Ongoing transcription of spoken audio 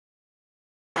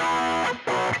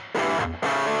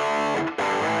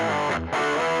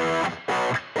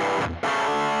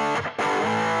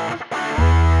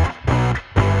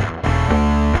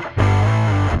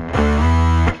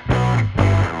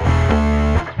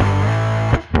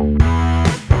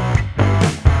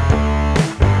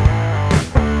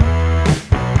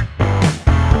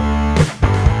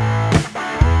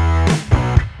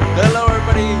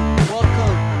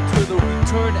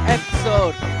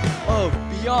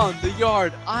Beyond the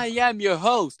Yard. I am your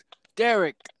host,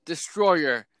 Derek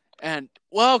Destroyer. And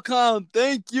welcome.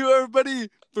 Thank you,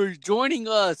 everybody, for joining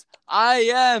us. I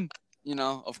am,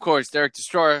 of course, Derek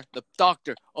Destroyer, the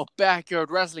doctor of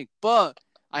backyard wrestling. But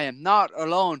I am not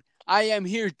alone. I am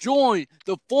here joined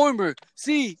the former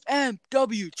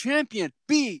CMW champion,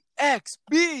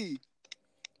 BXB.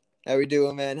 How we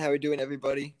doing, man? How we doing,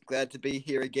 everybody? Glad to be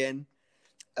here again.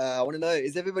 I want to know,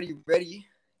 is everybody ready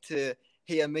to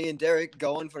hear me and Derek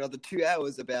go on for another 2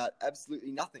 hours about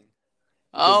absolutely nothing?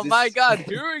 Oh my God,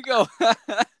 here we go.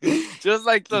 Just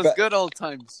like those good old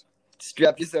times.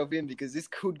 Strap yourself in because this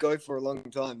could go for a long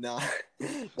time. Nah,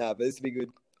 but this will be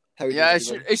good. How we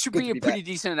doing, it should be a pretty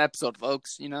decent episode,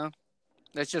 folks,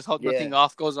 Let's just hope nothing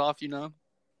goes off,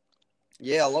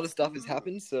 Yeah, a lot of stuff has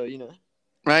happened, so,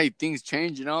 Right, things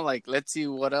change, like, let's see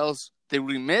what else did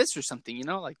we miss or something,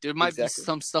 like, there might be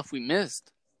some stuff we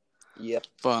missed. Yep.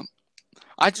 But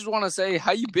I just want to say,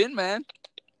 how you been, man?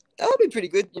 I've been pretty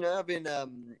good, I've been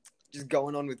just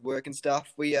going on with work and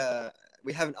stuff. We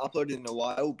haven't uploaded in a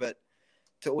while, but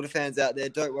to all the fans out there,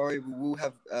 don't worry, we will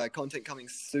have content coming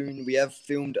soon. We have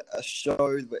filmed a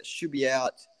show that should be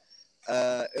out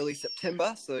early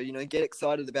September, so, get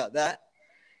excited about that.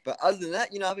 But other than that,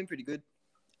 I've been pretty good.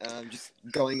 Just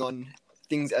going on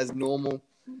things as normal.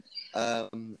 How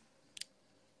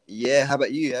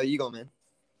about you? How you going, man?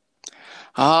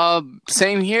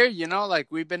 Same here. Like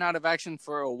we've been out of action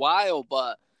for a while,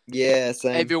 but yeah,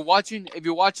 same. If you're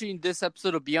watching this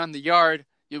episode of Beyond the Yard,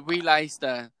 you realize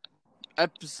that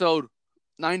episode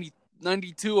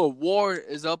 92 of War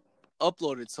is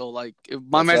uploaded. So, like, if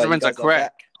my measurements are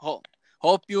correct,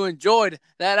 hope you enjoyed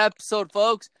that episode,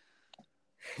 folks.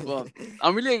 Well,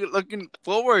 I'm really looking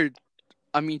forward.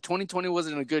 I mean, 2020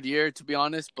 wasn't a good year, to be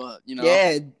honest, but,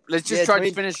 let's just try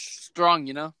to finish strong,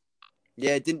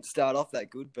 Yeah, it didn't start off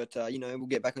that good, but, we'll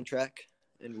get back on track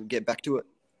and we'll get back to it.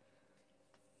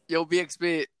 Yo,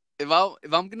 BXB, if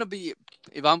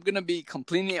I'm gonna be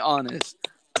completely honest,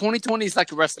 2020 is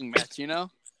like a wrestling match, Yeah,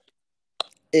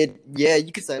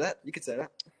 you could say that.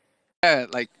 Yeah,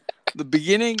 like, the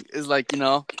beginning is like,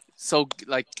 so,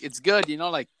 like, it's good,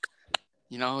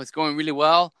 it's going really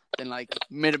well. Then, like,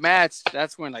 mid-match,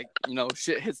 that's when, like,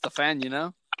 shit hits the fan,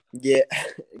 Yeah,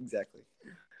 exactly.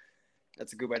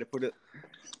 That's a good way to put it.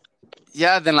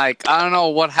 Yeah, then, like, I don't know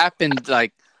what happened.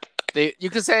 Like, you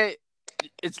could say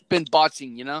it's been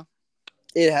botching,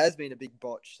 It has been a big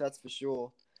botch, that's for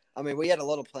sure. I mean, we had a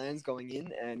lot of plans going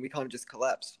in, and we kind of just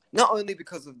collapsed. Not only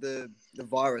because of the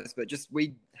virus, but just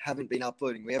we haven't been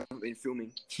uploading. We haven't been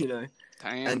filming, Damn.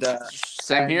 And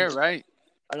same here, right?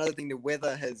 Another thing, the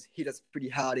weather has hit us pretty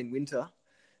hard in winter.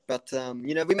 But,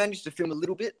 we managed to film a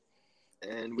little bit,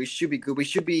 and we should be good. We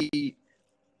should be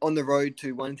on the road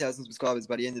to 1,000 subscribers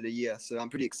by the end of the year. So I'm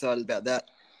pretty excited about that.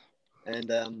 And,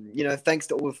 thanks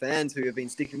to all the fans who have been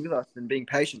sticking with us and being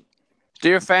patient.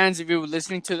 Dear fans, if you're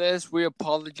listening to this, we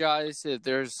apologize if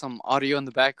there's some audio in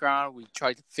the background. We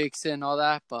tried to fix it and all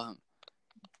that, but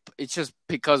it's just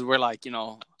because we're, like,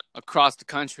 across the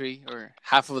country or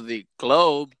half of the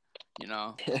globe,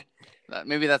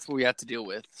 maybe that's what we have to deal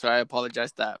with. So I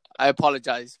apologize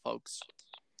folks.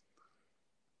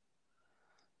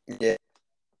 Yeah.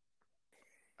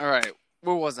 All right.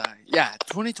 Where was I? Yeah,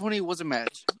 2020 was a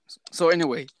match. So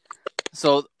anyway,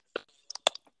 so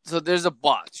there's a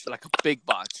botch, like a big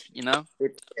botch,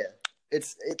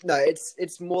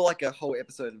 It's more like a whole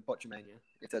episode of Botchamania.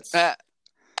 If that's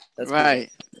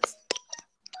right. Cool.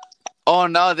 Oh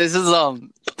no, this is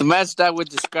the match that we're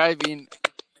describing.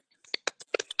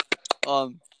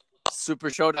 Super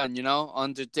Showdown,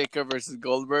 Undertaker versus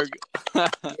Goldberg. Yeah,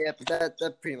 but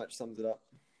that pretty much sums it up.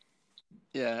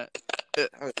 Yeah,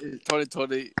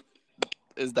 2020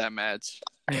 is that match.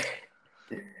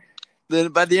 Then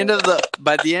by the end of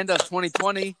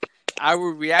 2020, our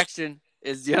reaction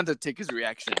is the Undertaker's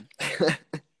reaction.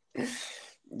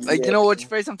 Like, you know what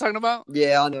face I'm talking about?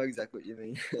 Yeah, I know exactly what you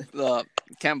mean.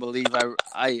 Can't believe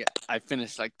I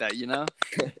finished like that,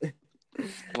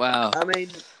 Wow. I mean,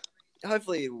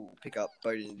 hopefully it will pick up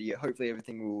by the end of the year. Hopefully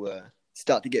everything will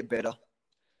start to get better.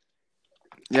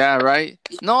 Yeah, right.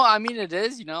 No, I mean it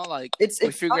is. Like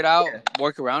we figured out,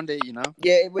 work around it.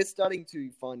 Yeah, we're starting to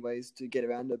find ways to get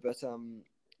around it, but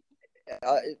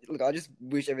I just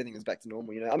wish everything was back to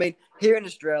normal. I mean, here in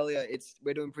Australia,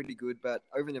 we're doing pretty good, but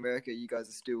over in America, you guys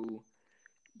are still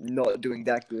not doing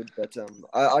that good. But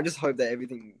I just hope that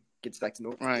everything gets back to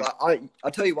normal. Right.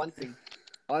 I'll tell you one thing,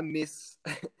 I miss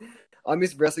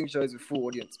wrestling shows with full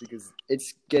audience because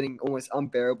it's getting almost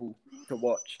unbearable to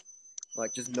watch.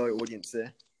 Like, just no audience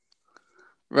there.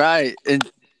 Right. And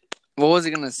what was I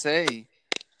going to say?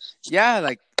 Yeah,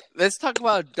 like, let's talk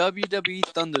about WWE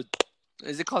Thunder.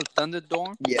 Is it called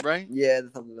Thunderdome? Yeah, Right. Yeah, the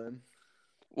Thunderdome.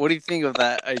 What do you think of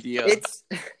that idea?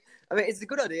 I mean, it's a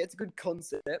good idea. It's a good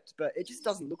concept, but it just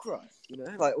doesn't look right. You know,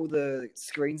 like all the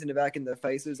screens in the back and the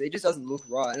faces, it just doesn't look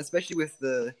right. And especially with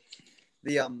the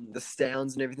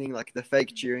sounds and everything, like the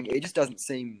fake cheering, it just doesn't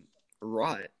seem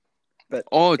right. But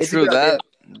it's true that.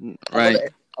 Right.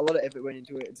 A lot of effort went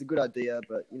into it. It's a good idea,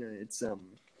 but you know, it's to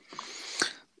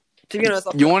be honest,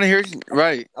 you want to hear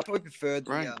right? I probably prefer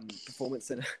the performance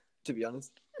center. To be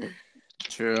honest.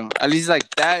 True. At least like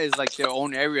that is like their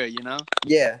own area, you know.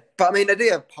 Yeah, but I mean, they do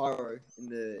have pyro in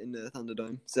the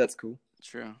Thunderdome, so that's cool.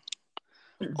 True.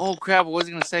 Oh crap! What was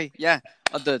I gonna say? Yeah,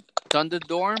 the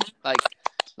Thunderdome,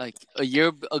 like a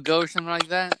year ago or something like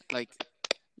that. Like,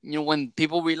 you know, when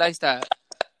people realized that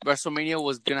WrestleMania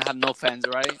was gonna have no fans,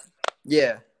 right?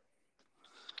 Yeah.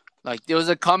 Like there was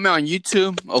a comment on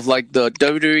YouTube of like the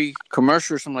WWE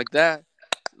commercial or something like that.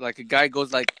 Like a guy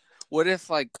goes like, "What if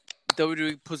like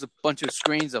WWE puts a bunch of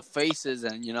screens of faces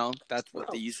and you know that's what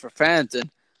they use for fans?"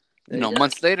 And you know,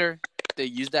 months later, they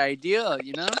used the idea.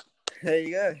 You know. There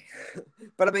you go.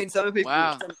 But I mean, some people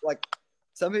are,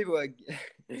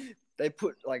 they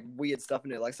put like weird stuff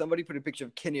in it. Like somebody put a picture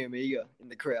of Kenny Omega in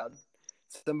the crowd.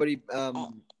 Somebody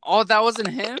Oh, that wasn't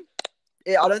him?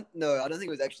 Yeah, I don't think it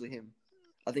was actually him.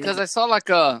 I think because I saw like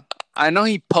I know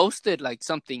he posted like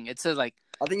something. It says like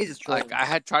I think he's just trolling. Like I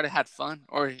had fun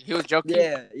or he was joking.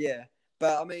 Yeah.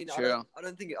 But I mean, True. I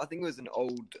think it was an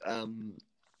old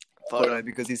photo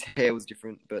because his hair was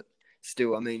different, but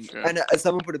still, I mean, true. And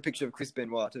someone put a picture of Chris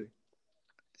Benoit too.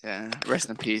 Yeah, rest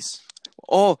in peace.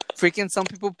 Oh, freaking! Some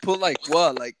people put like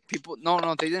what? Like people? No,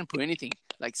 they didn't put anything.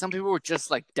 Like some people were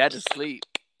just like dead asleep.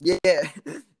 Yeah,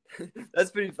 that's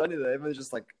pretty funny though. Everyone's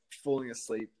just like falling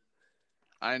asleep.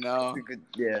 I know.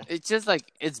 Yeah. It's just like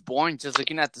it's boring just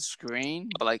looking at the screen.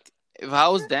 But like, if I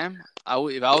was them, I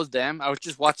would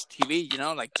just watch TV. You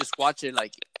know, like just watch it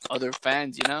like other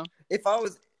fans. You know. If I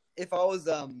was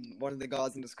one of the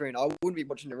guys on the screen, I wouldn't be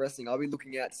watching the wrestling. I'd be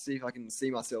looking out to see if I can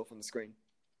see myself on the screen.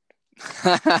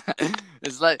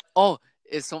 It's like,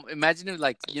 imagine if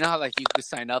like, you know how like you could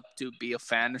sign up to be a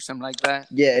fan or something like that?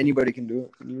 Yeah, anybody can do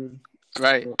it. Mm.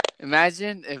 Right.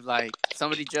 Imagine if like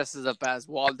somebody dresses up as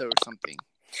Waldo or something.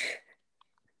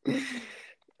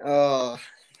 Now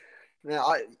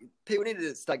people need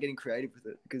to start getting creative with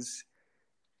it because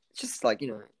it's just like, you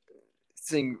know,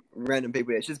 seeing random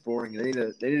people, it's just boring. They need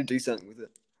to do something with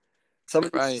it.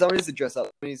 Someone needs to dress up.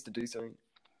 Someone needs to do something.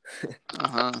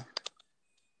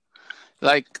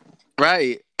 Like,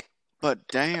 right. But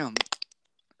damn.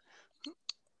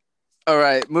 All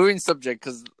right, moving subject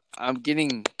because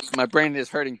my brain is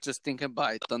hurting just thinking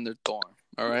about Thunderdome.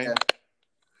 All right. Yeah.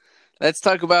 Let's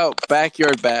talk about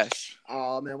Backyard Bash.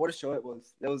 Oh man, what a show it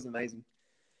was! That was amazing.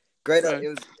 Great. It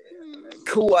was a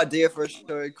cool idea for a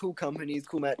show. Cool companies,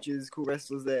 cool matches, cool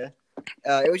wrestlers there.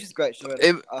 It was just a great show.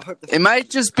 I hope it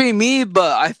might just be me,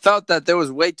 but I felt that there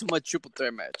was way too much triple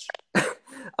threat match.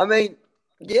 I mean,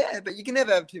 yeah, but you can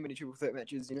never have too many triple threat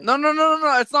matches, you know.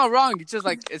 No. It's not wrong. It's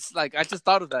like I just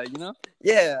thought of that, you know.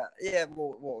 Yeah.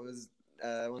 What was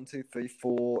 1, 2, 3,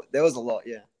 4? There was a lot.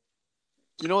 Yeah.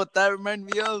 You know what that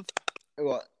reminded me of?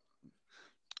 What?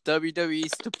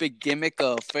 WWE's stupid gimmick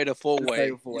of Fatal 4-Way.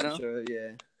 Fatal 4-Way, you know? Sure,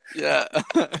 yeah. Yeah.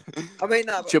 I mean,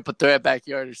 triple threat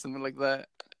backyard or something like that.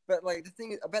 But like the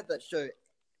thing about that show,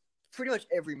 pretty much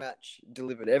every match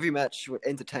delivered. Every match was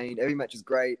entertained. Every match is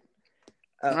great.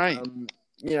 Right.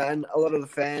 You know, and a lot of the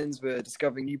fans were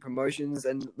discovering new promotions,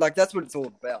 and like that's what it's all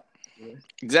about. You know?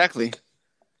 Exactly.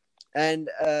 And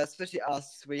especially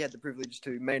us, we had the privilege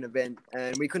to main event,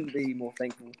 and we couldn't be more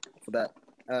thankful for that.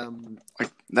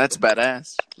 That's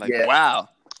badass. Like, yeah. Wow.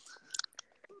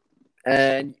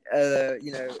 And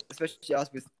you know, especially us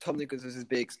with Tom Nichols versus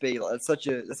BXB, like that's such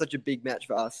a big match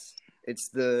for us. It's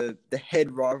the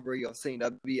head rivalry of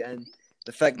CW, and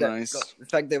the fact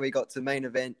that we got to main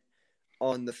event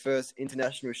on the first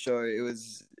international show, it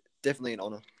was definitely an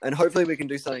honor. And hopefully we can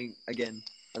do something again,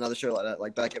 another show like that,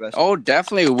 like Backyard Bash. Oh,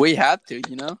 definitely, we have to,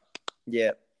 you know.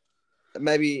 Yeah,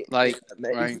 maybe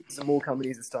some more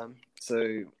companies this time,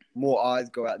 so more eyes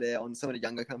go out there on some of the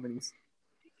younger companies.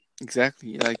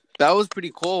 Exactly, like that was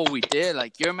pretty cool. What we did,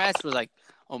 like your match was like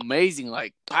amazing.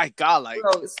 Like my God, like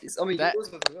yours was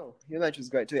well. Your match was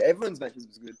great too. Everyone's matches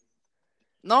was good.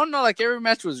 No, like every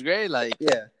match was great. Like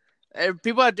yeah.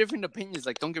 People have different opinions.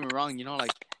 Like, don't get me wrong. You know,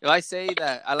 like if I say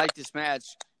that I like this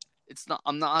match,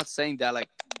 I'm not saying that like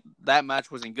that match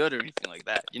wasn't good or anything like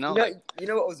that. You know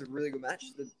what was a really good match?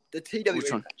 The TWE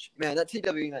match. Man, that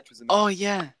TWE match was amazing. Oh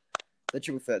yeah. The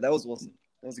triple threat. That was awesome.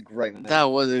 That was a great match. That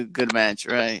was a good match,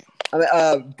 right? I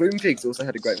mean, Boom Pigs also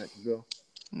had a great match as well.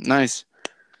 Nice.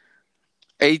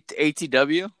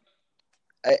 ATW.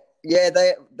 Yeah,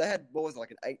 they had what was it,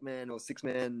 like an 8-man or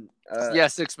 6-man. Yeah,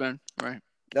 6-man. Right.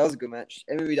 That was a good match.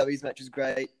 MMEW's match was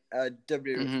great.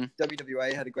 Mm-hmm.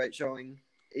 WWA had a great showing.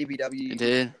 It EBW,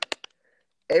 did.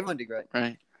 everyone did great.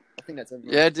 Right. I think that's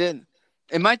everyone. Yeah, it did.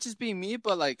 It might just be me,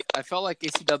 but like I felt like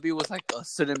ACW was like a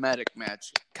cinematic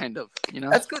match, kind of. You know.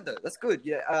 That's good though. That's good.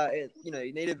 Yeah. You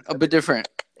need a bit different.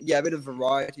 A bit of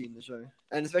variety in the show,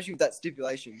 and especially with that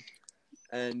stipulation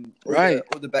and Right.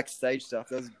 all the backstage stuff.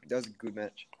 That was a good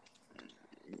match.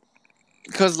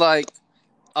 Because like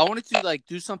I wanted to like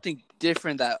do something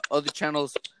different that other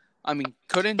channels,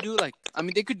 couldn't do. Like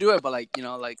they could do it, but like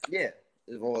yeah,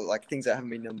 or like things that haven't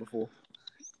been done before.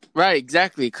 Right.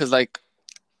 Exactly. Because like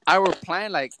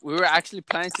we were actually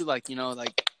planning to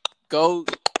go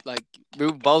like we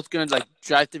were both gonna like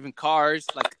drive different cars,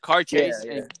 like a car chase,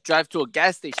 and drive to a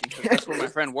gas station because that's where my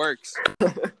friend works.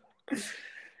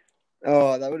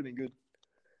 Oh, that would have been good.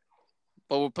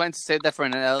 But we're planning to save that for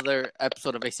another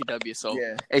episode of ACW. So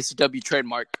ACW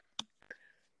trademark.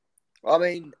 I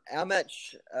mean, our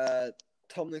match,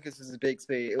 Tom Lucas versus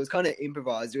Bixby, it was kind of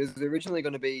improvised. It was originally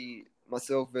going to be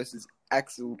myself versus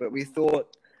Axel, but we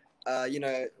thought, we're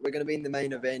going to be in the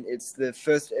main event. It's the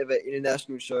first ever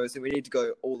international show, so we need to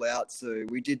go all out. So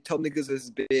we did Tom Lucas versus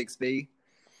BXB,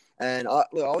 and I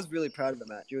was really proud of the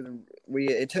match.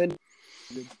 It turned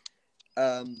good.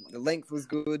 The length was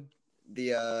good.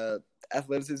 The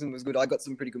athleticism was good. I got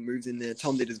some pretty good moves in there.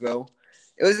 Tom did as well.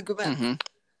 It was a good match,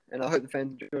 and I hope the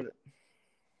fans enjoyed it.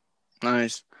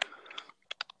 Nice.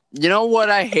 You know what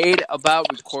I hate about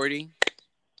recording?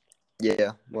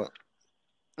 Yeah, what?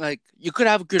 Like, you could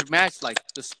have a good match, like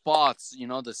the spots,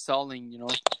 the selling,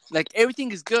 like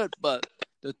everything is good, but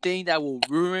the thing that will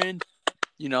ruin,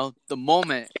 the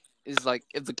moment is like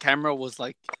if the camera was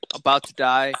like about to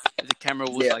die, if the camera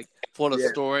was like full of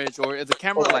storage, or if the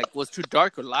camera like was too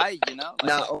dark or light,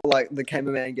 or like the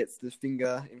cameraman gets the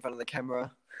finger in front of the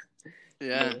camera.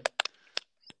 Yeah.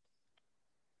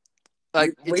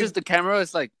 Like it's just the camera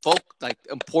is like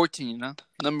important,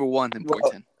 number one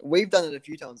important. Well, we've done it a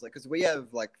few times, like because we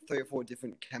have like 3 or 4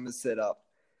 different cameras set up,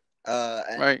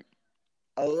 and right.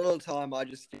 A lot of the time I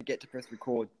just forget to press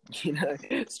record,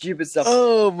 stupid stuff.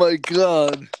 Oh my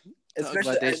god!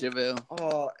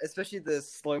 Especially the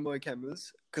slow-mo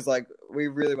cameras, because like we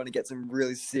really want to get some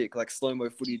really sick like slow-mo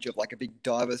footage of like a big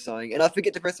diver saying, and I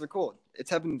forget to press record. It's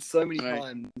happened so many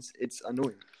times, it's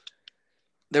annoying.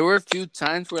 There were a few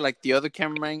times where like the other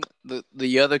cameraman,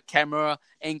 the other camera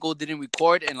angle didn't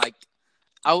record, and like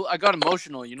I got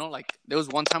emotional, like there was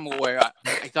one time where I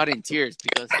got in tears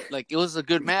because like it was a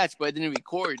good match, but it didn't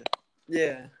record.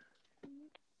 Yeah.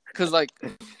 Because like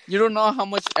you don't know how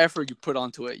much effort you put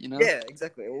onto it, Yeah,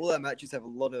 exactly. All our matches have a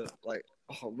lot of like,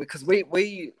 because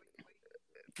we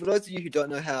for those of you who don't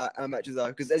know how our matches are,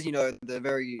 because as you know, they're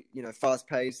very fast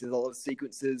paced. There's a lot of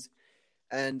sequences.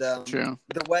 And True.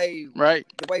 the way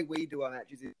we do our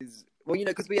matches is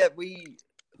because we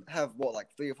have what, like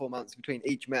 3 or 4 months between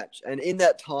each match, and in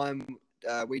that time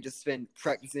we just spend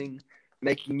practicing,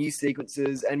 making new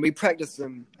sequences, and we practice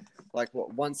them like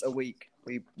once a week.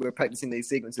 We're practicing these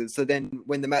sequences, so then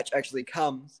when the match actually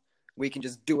comes, we can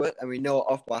just do it, and we know it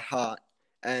off by heart,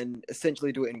 and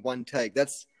essentially do it in one take.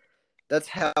 That's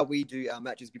how we do our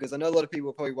matches, because I know a lot of people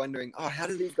are probably wondering, how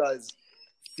do these guys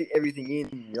fit everything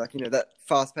in, like that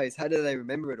fast pace? How do they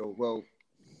remember it all? Well,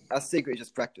 our secret is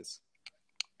just practice.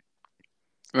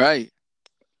 Right.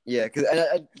 Yeah, because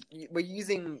we're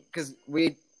using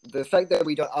the fact that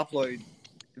we don't upload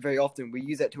very often, we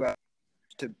use that to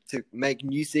make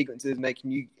new sequences, make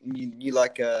new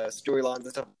like storylines and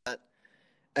stuff like that.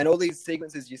 And all these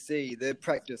sequences you see, they're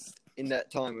practiced in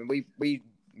that time, and we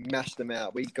mash them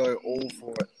out. We go all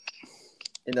for it.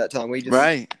 In that time, we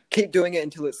just keep doing it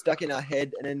until it's stuck in our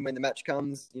head, and then when the match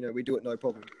comes, we do it no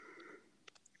problem.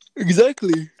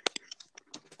 Exactly.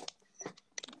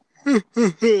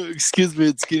 Excuse me,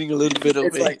 it's getting a little bit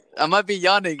of me. I might be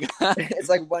yawning. It's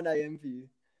like 1 a.m. for you.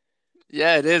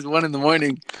 Yeah, it is 1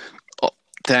 a.m. Oh,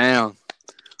 damn.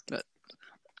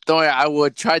 Don't worry, I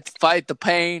would try to fight the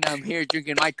pain. I'm here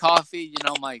drinking my coffee,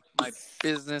 my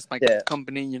business, my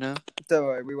company, Don't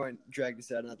worry, we won't drag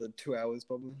this out another 2 hours,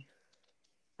 probably.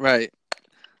 Right.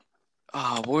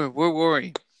 Oh, we're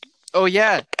worried. Oh,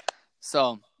 yeah.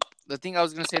 So, the thing I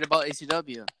was going to say about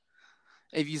ACW,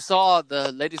 if you saw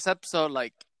the latest episode,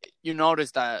 like, you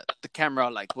noticed that the camera,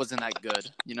 like, wasn't that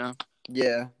good,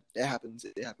 Yeah, it happens.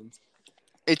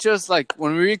 It's just, like,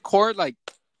 when we record, like,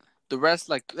 the rest,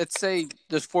 like, let's say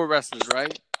there's 4 wrestlers,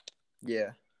 right?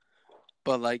 Yeah.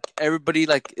 but like everybody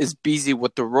like is busy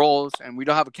with the roles, and we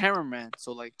don't have a cameraman,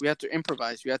 so like we have to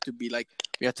improvise. We have to be like,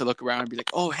 we have to look around and be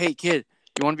like, oh hey kid,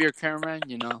 you want to be our cameraman?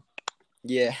 You know?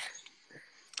 Yeah.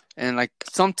 And like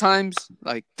sometimes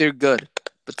like they're good,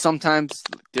 but sometimes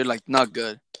they're like not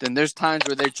good. Then there's times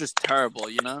where they're just terrible,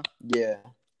 you know? Yeah.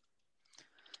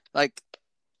 Like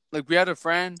we had a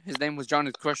friend. His name was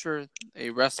Jonathan Crusher, a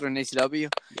wrestler in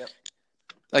ACW. Yep.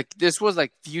 Like this was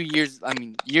like years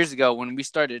ago when we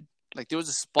started. Like there was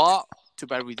a spot. Too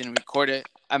bad we didn't record it.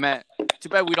 Too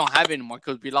bad we don't have it anymore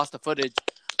because we lost the footage.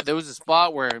 But there was a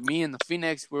spot where me and the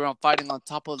Phoenix, we were fighting on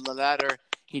top of the ladder.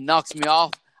 He knocks me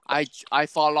off. I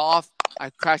fall off. I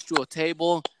crash through a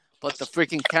table. But the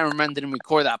freaking cameraman didn't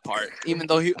record that part, even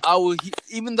though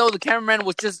even though the cameraman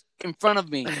was just in front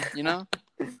of me, you know.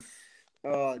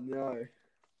 Oh no.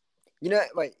 You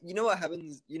know what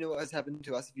happens? You know what has happened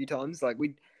to us a few times? Like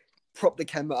we'd prop the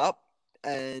camera up,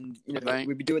 and Right.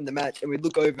 we'd be doing the match, and we'd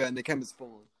look over, and the camera's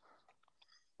fallen.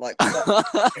 Like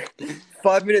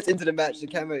 5 minutes into the match, the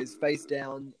camera is face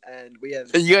down, and we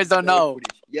have. And you guys don't know.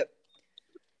 Footage. Yep.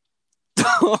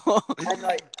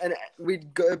 and we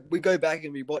go back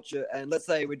and we watch it, and let's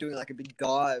say we're doing like a big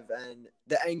dive, and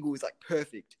the angle is like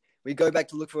perfect. We go back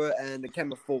to look for it, and the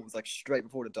camera falls like straight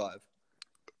before the dive.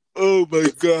 Oh my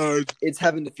god! It's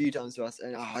happened a few times to us,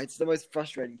 and it's the most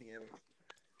frustrating thing ever.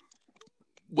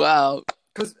 Wow!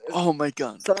 Because oh my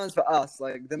god! Sometimes for us,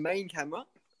 like the main camera,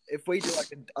 if we do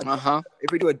like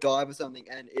if we do a dive or something,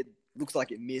 and it looks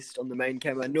like it missed on the main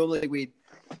camera, normally we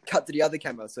cut to the other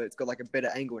camera, so it's got like a better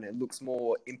angle and it looks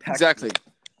more impactful. Exactly.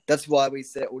 That's why we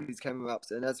set all these camera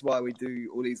ups, and that's why we do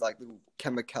all these like little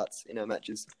camera cuts in our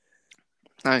matches.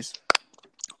 Nice.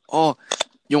 Oh,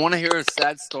 you want to hear a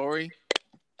sad story?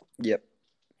 Yep.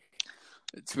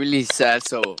 It's really sad,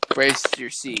 so brace your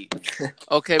seat.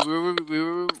 Okay,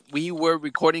 we were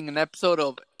recording an episode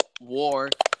of War,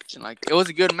 and like it was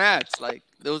a good match. Like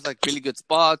there was like really good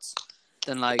spots.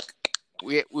 Then like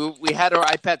we had our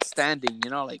iPad standing, you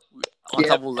know, like on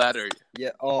top of the ladder.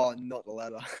 Yeah. Oh, not the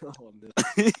ladder. Oh no.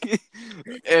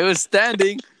 It was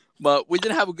standing, but we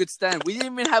didn't have a good stand. We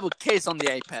didn't even have a case on the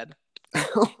iPad.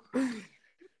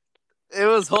 It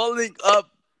was holding up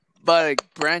by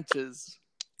like branches.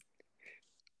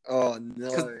 Oh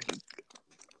no.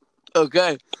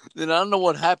 Okay, then I don't know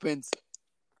what happens.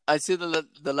 I see the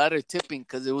ladder tipping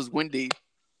because it was windy.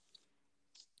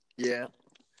 Yeah.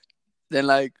 Then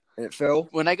like and it fell.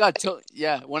 When I got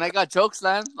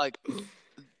chokeslammed,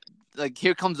 like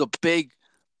here comes a big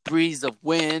breeze of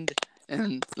wind,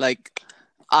 and like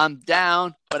I'm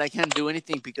down, but I can't do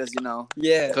anything because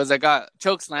because I got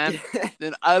chokeslammed.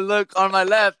 Then I look on my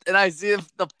left and I see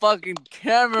the fucking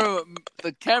camera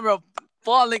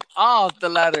falling off the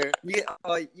ladder.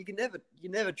 Yeah, you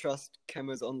never trust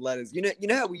cameras on ladders. You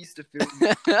know how we used to film.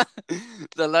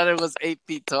 The ladder was 8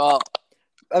 feet tall.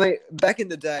 I mean, back in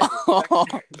the day,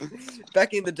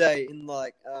 in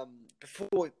like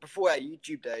before our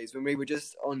YouTube days, when we were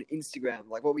just on Instagram,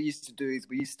 like what we used to do is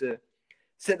we used to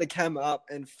set the camera up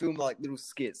and film like little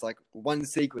skits, like one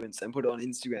sequence, and put it on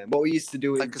Instagram. What we used to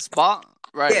do is like a spot,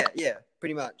 right? Yeah,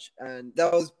 pretty much. And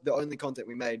that was the only content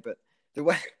we made. But the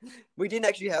way we didn't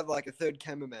actually have like a third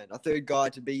cameraman, a third guy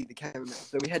to be the cameraman,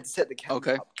 so we had to set the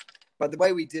camera up. But the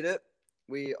way we did it,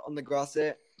 we on the grass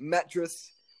there,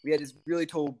 mattress. We had this really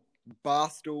tall bar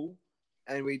stool,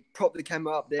 and we'd prop the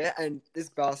camera up there, and this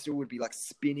bar stool would be like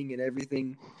spinning and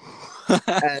everything.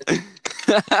 And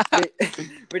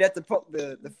we'd have to prop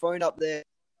the phone up there,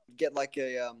 get like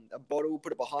a bottle,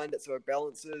 put it behind it so it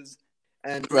balances,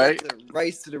 and we'd have to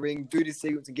race to the ring, do this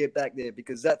sequence, and get back there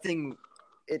because that thing,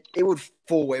 it would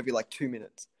fall every like 2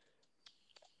 minutes.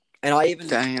 And I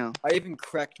even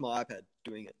cracked my iPad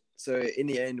doing it. So in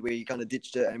the end, we kind of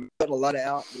ditched it and got a ladder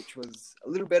out, which was a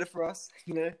little better for us,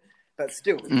 But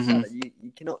still, you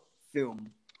cannot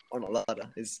film on a ladder.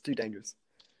 It's too dangerous.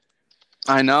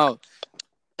 I know.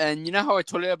 And you know how I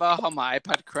told you about how my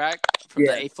iPad cracked from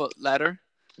the 8-foot ladder?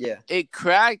 Yeah. It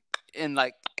cracked and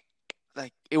like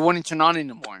it wouldn't turn on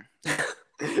anymore.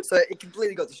 So it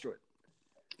completely got destroyed.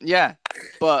 Yeah,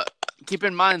 but keep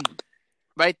in mind,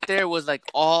 right there was like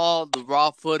all the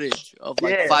raw footage of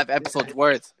like 5 episodes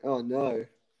worth. Oh no!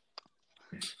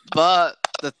 But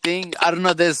the thing, I don't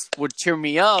know, this would cheer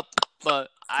me up, but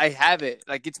I have it.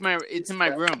 Like it's in my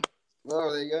room.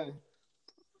 Oh, there you go.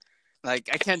 Like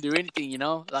I can't do anything,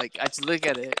 Like I just look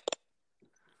at it.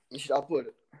 You should upload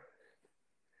it.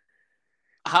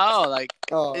 How? Like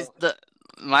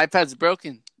my iPad's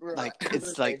broken. Right. Like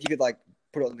it's like you could like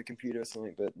put it on the computer or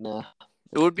something, but nah.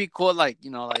 It would be cool, like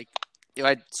like if I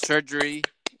had surgery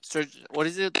what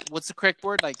is it? What's the correct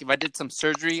word? Like if I did some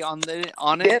surgery on it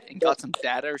Yep. and got some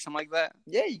data or something like that.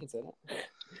 Yeah, you can say that.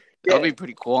 That'd be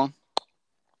pretty cool.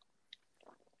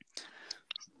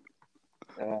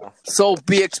 Uh, So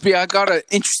BXB, I got an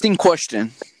interesting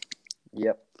question.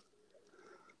 Yep.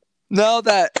 Now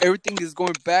that everything is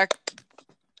going back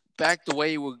the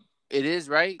way it is,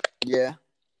 right? Yeah.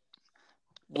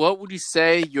 What would you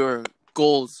say your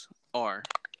goals are?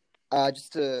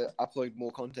 Just to upload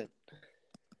more content.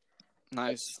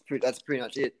 Nice. That's pretty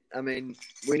much it. I mean,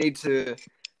 we need to,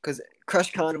 because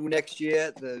Crush Carnival next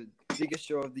year, the biggest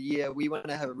show of the year, we want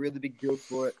to have a really big build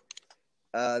for it.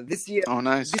 This year, Oh,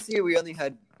 nice. This year we only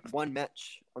had one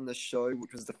match on the show,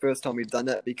 which was the first time we've done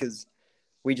that because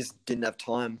we just didn't have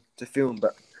time to film.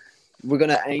 But we're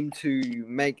gonna aim to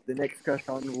make the next Crush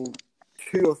Carnival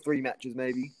 2 or 3 matches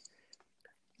maybe.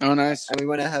 Oh, nice. And we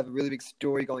want to have a really big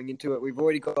story going into it. We've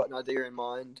already got an idea in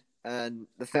mind, and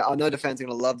I know the fans are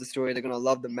going to love the story. They're going to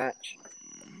love the match.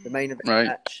 The main event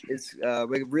match is.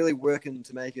 We're really working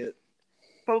to make it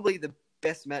probably the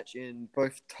best match in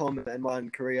both Tom and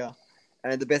mine career,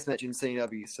 and the best match in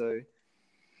CW. So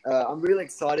I'm really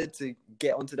excited to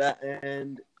get onto that.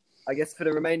 And I guess for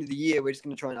the remainder of the year, we're just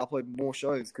going to try and upload more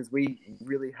shows because we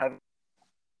really haven't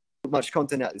put much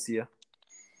content out this year.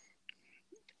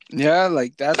 Yeah,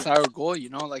 like that's our goal,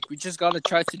 like we just gotta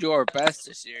try to do our best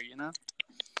this year,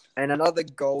 And another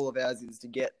goal of ours is to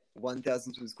get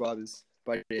 1,000 subscribers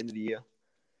by the end of the year.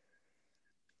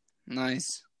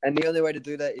 Nice. And the only way to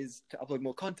do that is to upload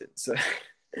more content. So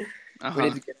we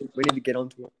need to get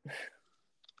onto it.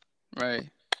 Right.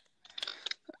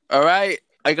 All right.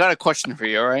 I got a question for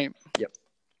you, all right? Yep.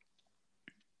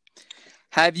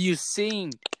 Have you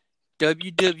seen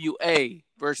WWA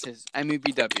versus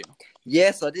MEBW?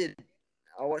 Yes, I did.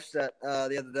 I watched that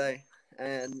the other day,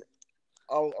 and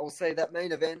I'll say that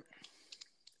main event,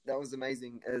 that was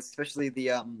amazing, especially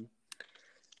the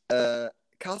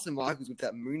Carson Michaels with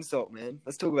that moonsault, man.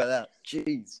 Let's talk about that.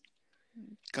 Jeez.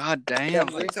 God damn. Yeah,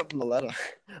 moonsault from the ladder.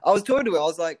 I was talking to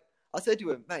him. I said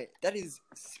to him, mate, that is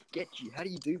sketchy. How do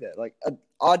you do that? Like,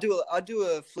 I do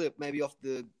a flip maybe off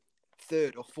the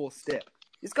 3rd or 4th step.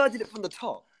 This guy did it from the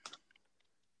top.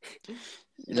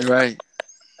 You're right.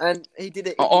 And he did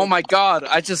it. Oh my God.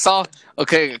 I just saw,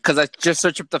 because I just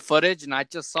searched up the footage and I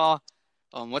just saw,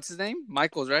 what's his name?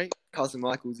 Michaels, right? Carson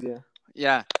Michaels, yeah.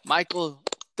 Yeah. Michael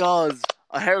does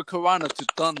a Hurricanrana to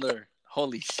Thunder.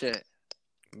 Holy shit.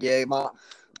 Yeah,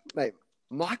 mate,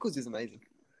 Michaels is amazing.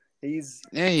 He is.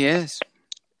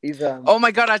 He's Oh my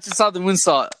God! I just saw the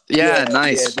moonsault. Yeah,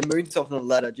 nice. Yeah, the moonsault on the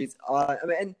ladder. Jeez. I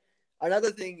mean, and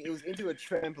another thing, it was into a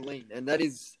trampoline, and that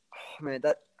is, man,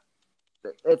 that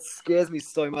scares me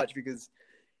so much because,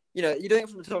 you're doing it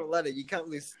from the top of the ladder. You can't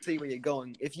really see where you're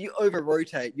going. If you over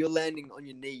rotate, you're landing on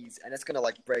your knees, and it's gonna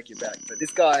break your back. But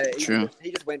this guy, he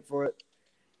just went for it,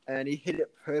 and he hit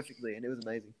it perfectly, and it was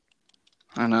amazing.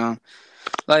 I know,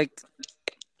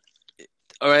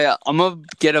 all right, I'm gonna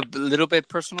get a little bit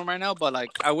personal right now, but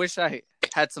I wish I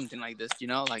had something like this,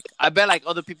 I bet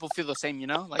other people feel the same, do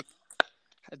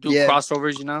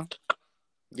crossovers,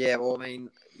 Yeah, well, I mean,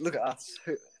 look at us.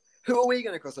 Who are we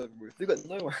gonna cross over with? We've got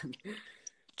no one.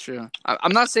 True.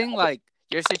 I'm not saying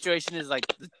your situation is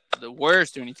the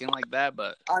worst or anything like that,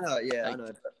 but I know, yeah, I know.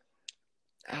 But,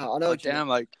 I know what you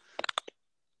mean.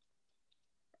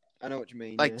 I know what you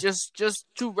mean. Just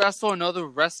to wrestle another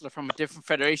wrestler from a different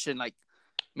federation,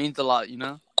 means a lot,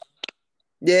 Yeah,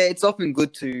 it's often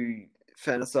good to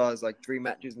fantasize dream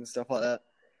matches and stuff like that.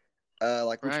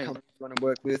 Which companies you want to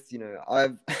work with.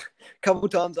 I've a couple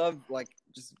of times I've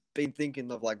just been thinking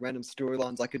of random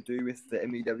storylines I could do with the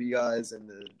MEW guys and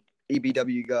the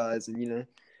EBW guys, and even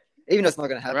though it's not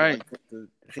going to happen, I have to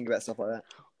think about stuff like that.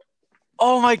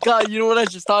 Oh my God! You know what I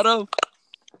just thought of?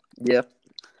 Yeah.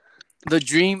 The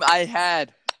dream I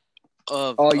had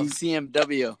of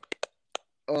CMW.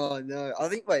 Oh no!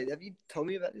 Wait, have you told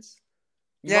me about this?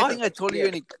 I think I told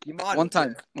you one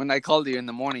time when I called you in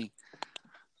the morning.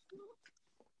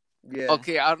 Yeah.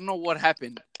 Okay, I don't know what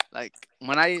happened.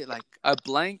 When I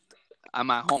blanked, I'm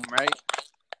at home, right?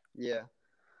 Yeah.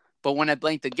 But when I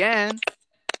blinked again,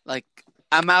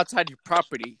 I'm outside your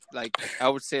property. I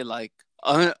would say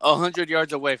 100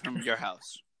 yards away from your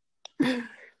house.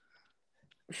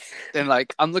 Then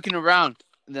I'm looking around,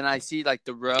 and then I see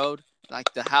the road,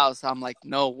 the house. I'm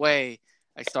no way.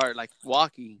 I start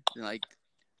walking, and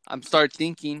I'm start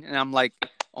thinking, and I'm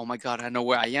oh my God, I know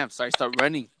where I am. So I start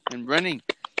running, and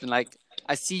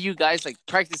I see you guys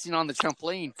practicing on the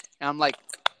trampoline, and I'm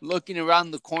looking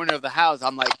around the corner of the house.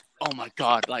 I'm oh my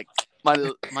God,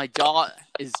 my jaw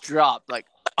is dropped.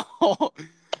 Oh,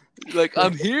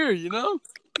 I'm here,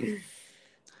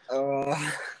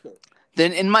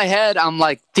 Then in my head, I'm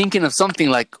like thinking of something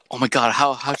like, oh my god,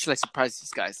 how should I surprise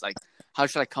these guys? Like, how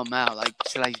should I come out? Like,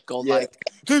 should I go like,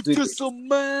 take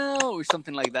some out or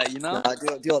something like that? You know? Nah,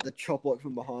 do like the chop walk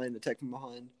from behind, the tech from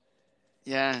behind.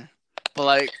 Yeah, but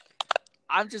like,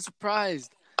 I'm just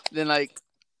surprised. Then like,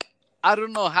 I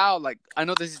don't know how. Like, I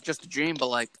know this is just a dream, but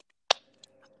like,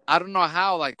 I don't know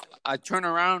how. Like, I turn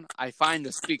around, I find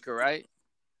the speaker, right?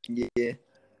 Yeah.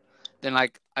 Then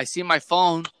like, I see my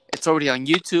phone. It's already on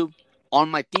YouTube, on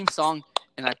my theme song,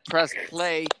 and I press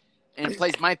play, and it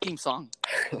plays my theme song.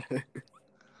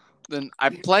 Then I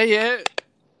play it.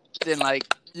 Then like,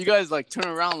 you guys like turn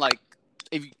around like,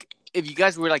 if you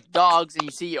guys were like dogs and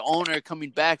you see your owner coming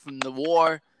back from the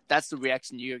war, that's the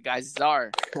reaction you guys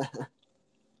are.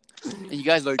 And you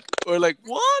guys like are like,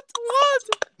 what?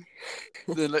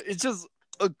 Then like, it's just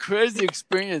a crazy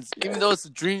experience. Even though it's a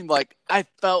dream, like I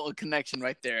felt a connection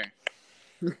right there.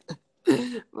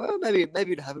 Well, maybe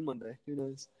it'd happen one day. Who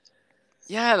knows?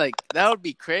 Yeah, like that would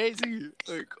be crazy.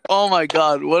 Like, oh my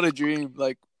god, what a dream!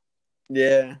 Like,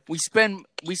 yeah, we spend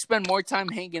more time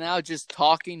hanging out, just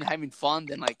talking, having fun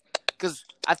than like, because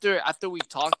after we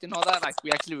talked and all that, like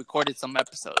we actually recorded some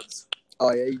episodes.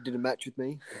 Oh yeah, you did a match with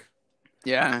me.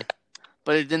 Yeah,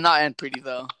 but it did not end pretty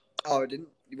though. Oh, it didn't.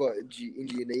 What? Did you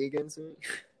injure your knee again, something?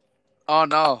 Oh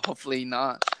no, hopefully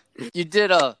not. You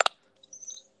did a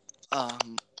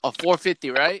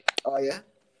 450, right? Oh yeah.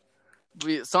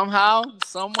 Somehow,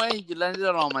 some way, you landed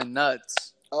on my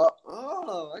nuts.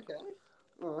 Oh, okay.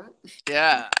 All right.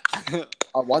 Yeah.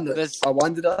 I wondered.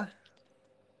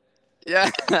 Yeah,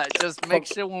 just make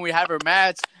sure when we have our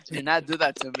match, do not do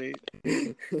that to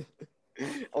me.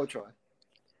 I'll try.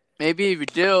 Maybe if you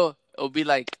do, it'll be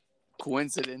like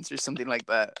coincidence or something like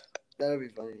that. That would be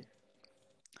funny.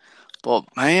 But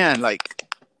man, like,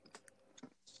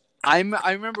 I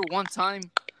remember one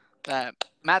time that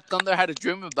Matt Thunder had a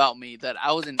dream about me that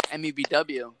I was in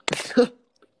MEBW.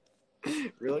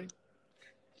 Really?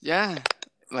 Yeah,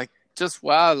 like just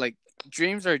wow, like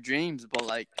dreams are dreams, but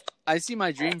like I see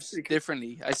my dreams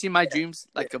differently. I see my dreams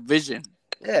like a vision.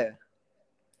 Yeah.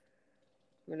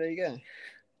 Well, there you go.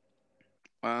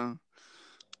 Wow.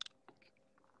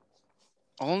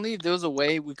 Only if there was a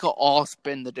way we could all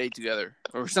spend the day together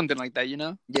or something like that, you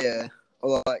know? Yeah.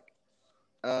 Or like,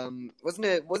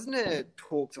 wasn't there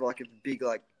talks of like a big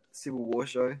like Civil War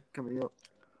show coming up?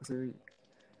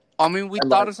 I mean, we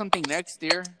thought of something next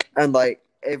year. And like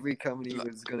every company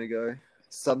was gonna go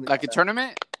something like a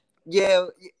tournament. Yeah,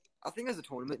 I think there's a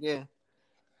tournament. Yeah.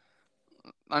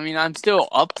 I mean, I'm still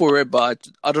up for it, but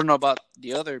I don't know about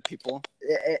the other people.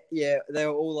 Yeah, they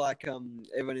were all like,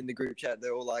 everyone in the group chat,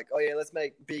 they're all like, oh yeah, let's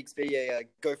make Bigsby a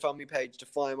GoFundMe page to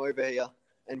fly him over here,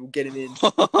 and we'll get him in.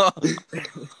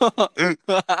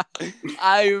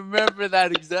 I remember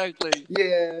that exactly.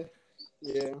 Yeah.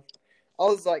 I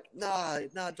was like, nah,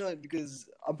 don't, because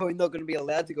I'm probably not going to be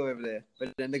allowed to go over there.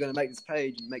 But then they're going to make this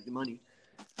page and make the money.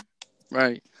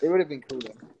 Right. It would have been cool,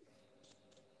 though.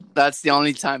 That's the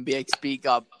only time BXB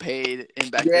got paid in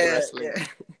backyard wrestling. Yeah.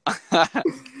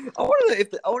 I want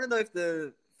to know if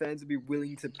the fans would be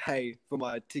willing to pay for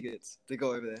my tickets to go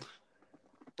over there,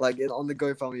 like on the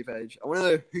GoFundMe page. I want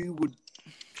to know who would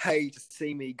pay to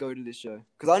see me go to this show,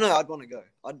 because I know I'd want to go.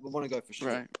 I'd want to go for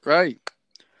sure. Right.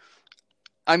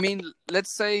 I mean,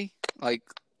 let's say like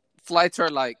flights are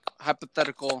like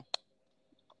hypothetical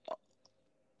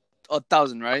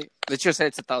 1,000, right? Let's just say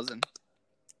it's 1,000.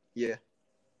 Yeah.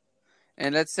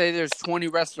 And let's say there's 20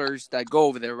 wrestlers that go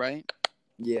over there, right?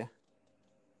 Yeah.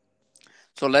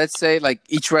 So let's say like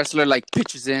each wrestler like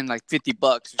pitches in like $50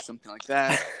 or something like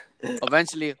that.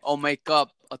 Eventually, I'll make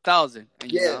up 1,000.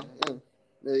 Yeah.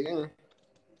 There you go.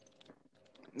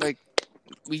 Like,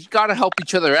 we gotta help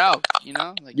each other out, you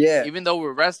know? Like, yeah. Even though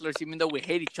we're wrestlers, even though we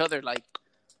hate each other, like,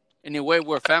 in a way,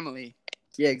 we're family.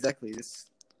 Yeah, exactly. It's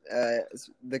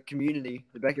the community,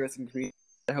 the backyard wrestling community,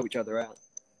 to help each other out.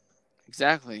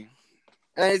 Exactly.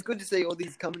 And it's good to see all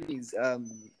these companies,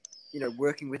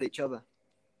 working with each other.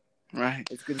 Right.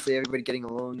 It's good to see everybody getting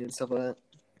along and stuff like that.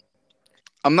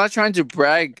 I'm not trying to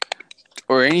brag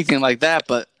or anything like that,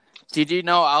 but did you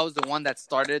know I was the one that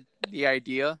started the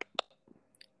idea?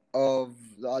 Of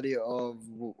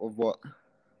what?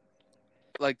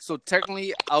 Like, so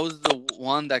technically, I was the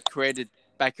one that created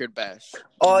Backyard Bash.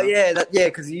 Oh, yeah,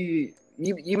 because you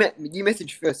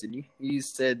messaged first, didn't you? You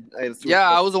said, hey, let's do it.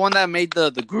 I was the one that made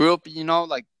the group,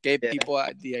 like gave people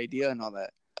the idea and all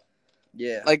that.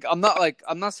 Yeah. Like, I'm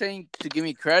not saying to give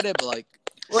me credit, but like,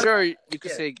 sure, you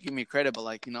could say give me credit, but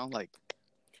like, like.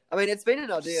 I mean, it's been an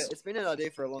idea. It's been an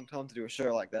idea for a long time to do a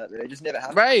show like that, but it just never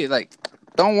happened. Right, like,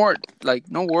 don't worry,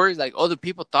 like, no worries. Like, other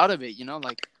people thought of it,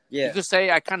 like. You could say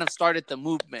I kind of started the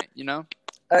movement. You know.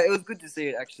 It was good to see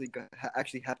it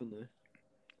actually happen though.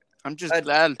 I'm just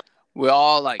glad we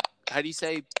all like. How do you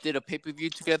say? Did a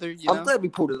pay-per-view together? I'm glad we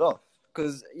pulled it off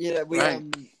because Right.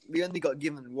 we only got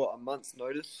given a month's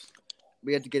notice.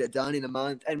 We had to get it done in a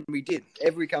month, and we did.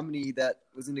 Every company that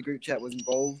was in the group chat was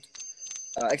involved,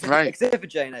 except for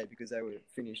J&A because they were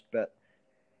finished. But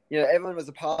everyone was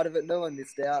a part of it. No one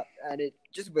missed out, and it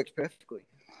just worked perfectly.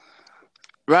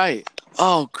 Right.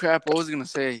 Oh crap! I was gonna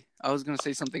say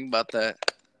something about that.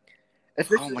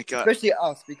 Oh my god! Especially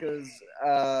us because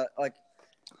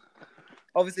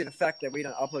obviously the fact that we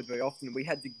don't upload very often, we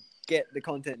had to get the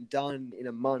content done in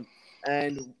a month,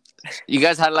 and you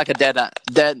guys had like a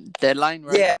deadline,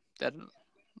 right? Yeah.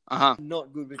 Uh-huh.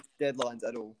 Not good with deadlines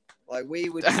at all. Like we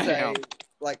would say,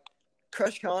 like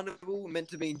Crush Carnival meant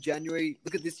to be in January.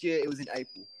 Look at this year; it was in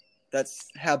April. That's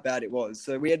how bad it was.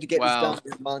 So we had to get this done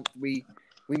in a month. We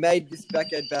made this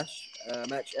Backyard Bash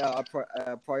match our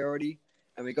priority,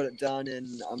 and we got it done.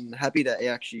 And I'm happy that it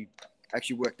actually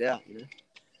worked out.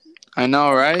 I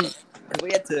know, right?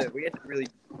 We had to really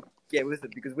get with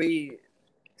it because we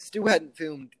still hadn't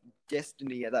filmed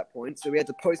Destiny at that point, so we had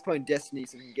to postpone Destiny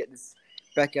so we can get this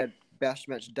Backyard Bash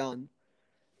match done.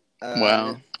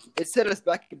 Wow. It set us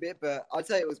back a bit, but I'd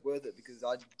say it was worth it because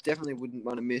I definitely wouldn't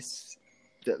want to miss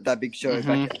that big show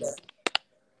Backyard Bash.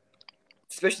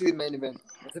 Especially the main event.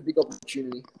 It's a big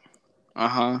opportunity.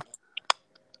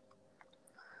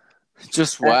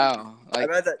 Just wow. I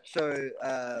read that show.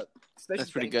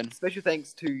 That's pretty good. Special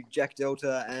thanks to Jack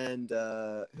Delta and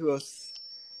who else?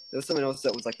 There was someone else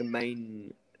that was like the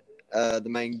main head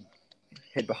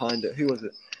behind it. Who was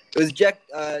it? It was Jack.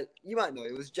 You might know.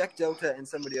 It was Jack Delta and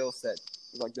somebody else that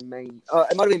was like the main.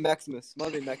 It might have been Maximus.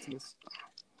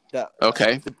 That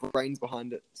the brains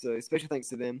behind it. So special thanks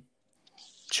to them.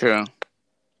 True.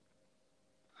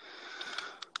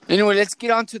 Anyway, let's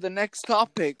get on to the next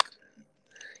topic.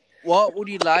 What would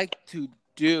you like to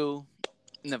do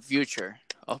in the future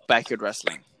of Backyard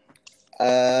Wrestling?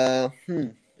 In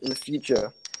the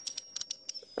future.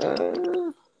 I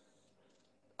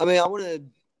mean, I want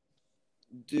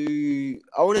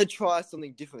to try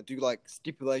something different. Do like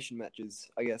stipulation matches,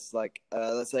 I guess. Like,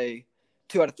 let's say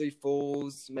 2 out of 3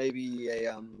 falls. Maybe we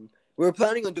were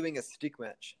planning on doing a stick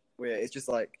match where it's just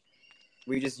like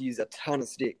we just use a ton of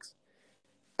sticks.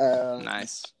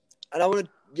 Nice. And I want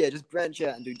to just branch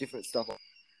out and do different stuff.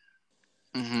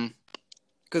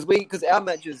 Because our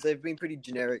matches, they've been pretty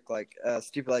generic, like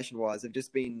stipulation wise. They've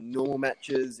just been normal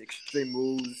matches, extreme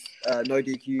rules, no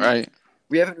DQ. Right.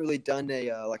 We haven't really done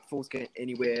a like full scan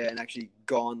anywhere and actually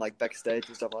gone like backstage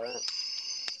and stuff like that.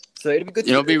 So it'd be good.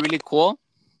 It'll be really cool.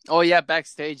 Oh yeah,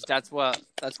 backstage. That's what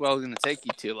I was gonna take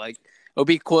you to. Like, it'll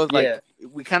be cool if like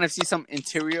we kind of see some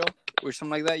interior or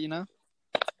something like that.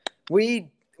 We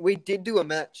did do a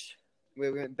match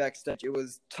where we went backstage. It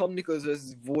was Tom Nichols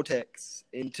versus Vortex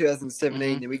in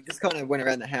 2017, and we just kind of went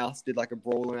around the house, did like a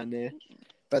brawl around there.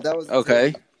 But that was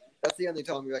okay. That's the only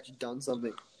time we've actually done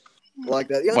something like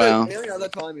that. The only other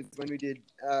time is when we did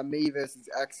me versus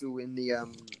Axel in the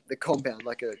compound,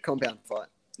 like a compound fight.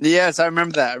 Yes, I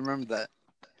remember that.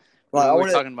 Like, we were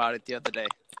talking about it the other day.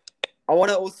 I want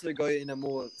to also go in a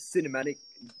more cinematic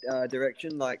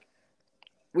direction, like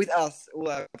with us, all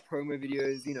our promo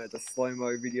videos, the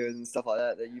slow-mo videos and stuff like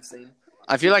that you've seen.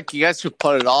 I feel like you guys should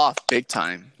put it off big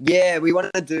time. Yeah, we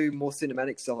want to do more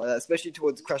cinematic stuff like that, especially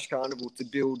towards Crush Carnival to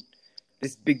build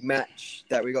this big match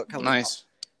that we got coming up.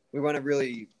 We want to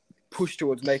really push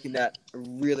towards making that a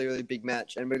really, really big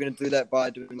match, and we're going to do that by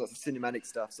doing lots of cinematic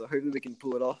stuff. So hopefully we can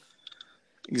pull it off.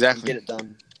 Exactly. And get it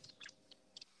done.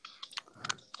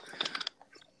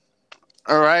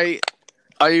 All right.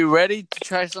 Are you ready to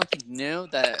try something new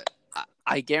that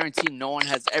I guarantee no one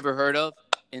has ever heard of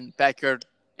in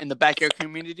the backyard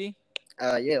community?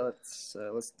 Yeah, let's.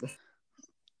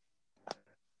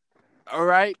 All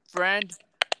right, friend.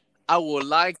 I would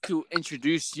like to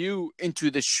introduce you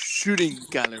into the shooting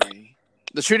gallery,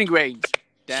 the shooting range.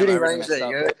 Damn, shooting range. There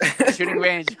you go. Shooting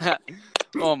range.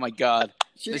 Oh my God.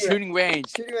 Shooting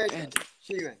range. Shooting range.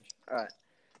 Shooting range. All right.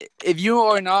 If you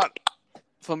are not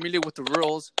familiar with the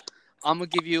rules, I'm gonna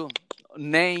give you a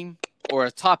name or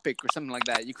a topic or something like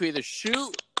that. You could either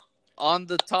shoot on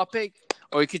the topic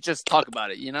or you could just talk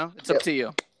about it. It's up to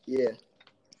you. Yeah.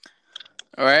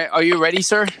 All right. Are you ready,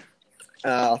 sir?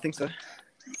 I think so.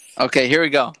 Okay, here we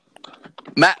go.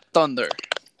 Matt Thunder.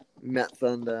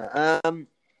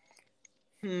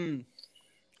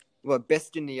 Well,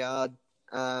 best in the yard.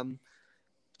 To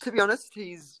be honest,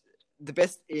 he's the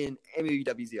best in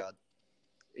MLUW's yard.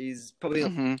 He's probably.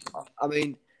 I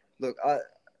mean, look, I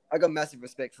got massive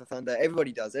respect for Thunder.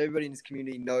 Everybody does. Everybody in this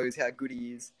community knows how good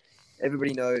he is.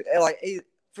 Everybody knows.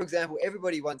 For example,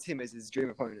 everybody wants him as his dream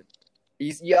opponent.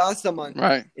 You ask someone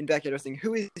Right. in backyard wrestling,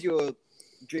 who is your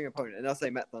dream opponent? And they'll say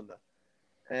Matt Thunder.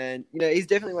 And, he's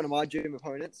definitely one of my dream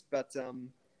opponents. But, I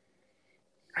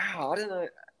don't know.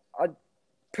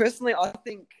 Personally, I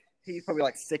think he's probably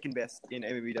like second best in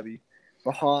MLBW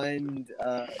behind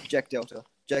Jack Delta.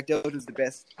 Jack Delta's the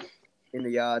best in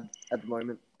the yard at the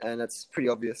moment, and that's pretty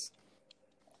obvious.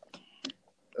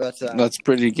 But, that's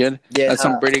pretty good. Yeah, that's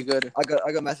pretty good. I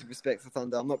got massive respect for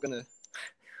Thunder. I'm not gonna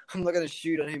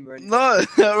shoot on him or anything. No,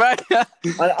 right?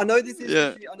 I know this is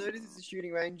a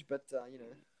shooting range, but I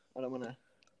don't want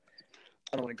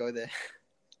to go there.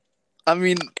 I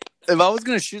mean, if I was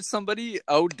gonna shoot somebody,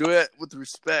 I would do it with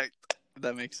respect. If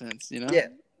that makes sense, Yeah,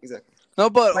 exactly. No,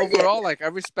 but overall, I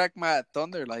respect Matt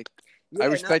Thunder. I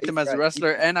respect him as a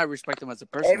wrestler, and I respect him as a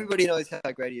person. Everybody knows how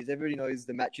great he is. Everybody knows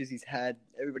the matches he's had.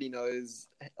 Everybody knows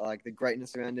the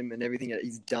greatness around him and everything that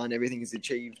he's done, everything he's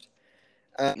achieved.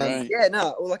 Right. Yeah, no,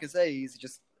 all I can say, he's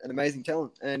just an amazing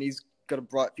talent, and he's got a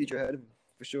bright future ahead of him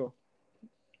for sure.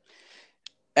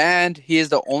 And he is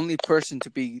the only person to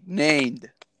be named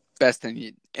best in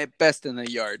the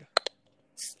yard.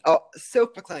 Oh,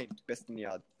 self-proclaimed best in the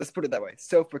yard. Let's put it that way.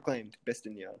 Self-proclaimed best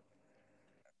in the yard.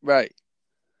 Right.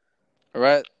 All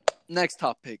right. Next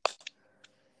topic.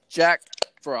 Jack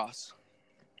Frost.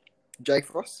 Jake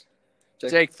Frost?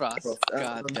 Jake Frost.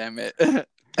 God damn it.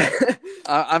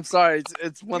 I'm sorry.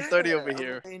 It's 1:30 over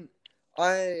here. I mean,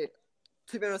 to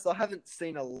be honest, I haven't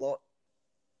seen a lot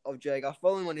of Jake. I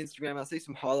follow him on Instagram. I see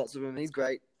some highlights of him. He's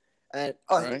great. And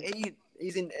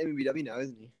he's in MLBW now,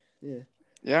 isn't he? Yeah.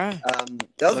 Yeah.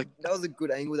 That was a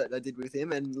good angle that they did with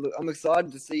him, and look, I'm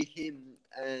excited to see him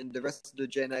and the rest of the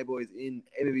JNA boys in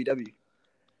MLBW.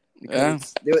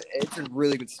 Because it's a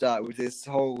really good start with this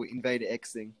whole Invader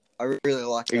X thing. I really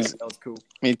like that. That was cool.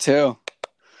 Me too.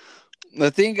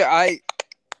 The thing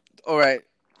all right,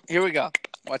 here we go.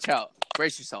 Watch out.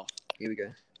 Brace yourself. Here we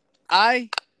go.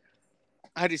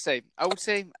 How do you say? I would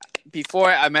say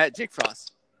before I met Jake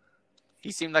Frost,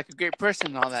 he seemed like a great person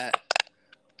and all that.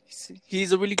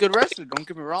 He's a really good wrestler. Don't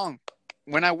get me wrong.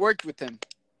 When I worked with him,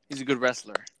 he's a good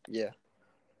wrestler. Yeah.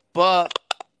 But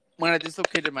when I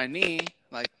dislocated my knee,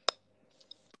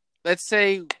 let's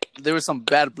say there was some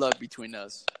bad blood between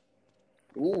us.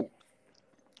 Ooh.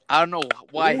 I don't know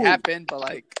why it happened,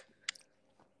 but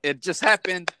it just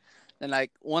happened. And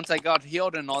once I got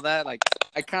healed and all that, I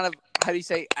kind of, how do you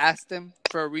say, asked him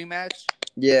for a rematch.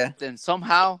 Yeah. Then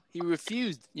somehow he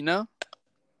refused,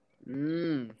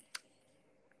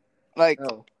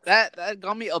 That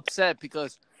got me upset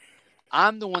because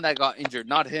I'm the one that got injured,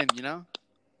 not him,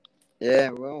 Yeah,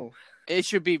 well. It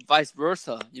should be vice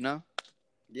versa,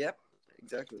 Yep,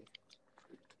 exactly.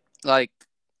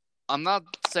 I'm not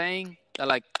saying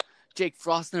that, Jake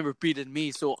Frost never beaten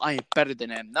me, so I am better than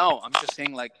him. No, I'm just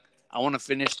saying, I want to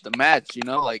finish the match,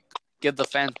 give the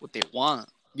fans what they want.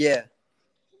 Yeah.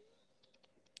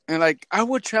 And, I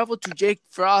would travel to Jake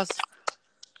Frost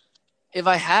if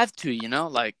I have to,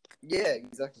 Yeah,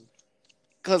 exactly.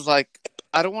 Because, I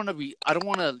don't want to,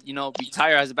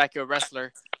 retire as a backyard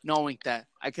wrestler knowing that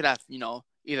I could have,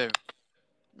 either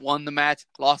won the match,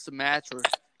 lost the match, or,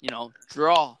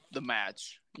 draw the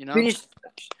match, Finish.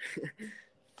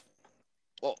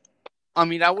 Well, I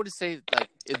mean, I wouldn't say,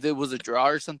 if it was a draw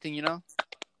or something,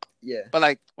 Yeah.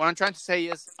 But, what I'm trying to say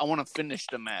is I want to finish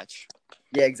the match.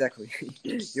 Yeah, exactly.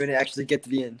 You want to actually get to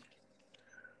the end.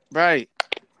 Right.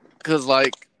 Because,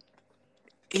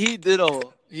 he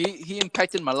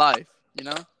impacted my life,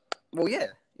 Well, yeah.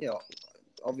 Yeah,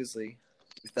 obviously.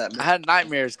 I had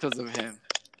nightmares because of him.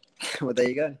 Well, there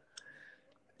you go.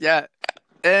 Yeah.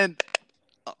 And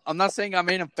I'm not saying I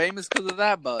made him famous because of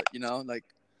that, but,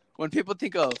 when people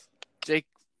think of Jake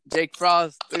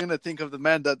Frost, they're going to think of the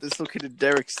man that dislocated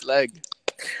Derek's leg.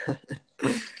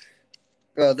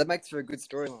 Well, that makes for a good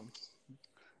storyline.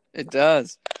 It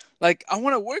does. I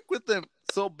want to work with him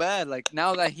so bad.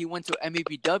 Now that he went to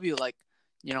MLBW,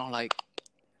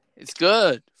 it's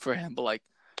good for him. But,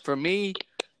 for me,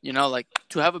 to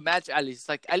have a match at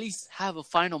least have a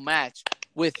final match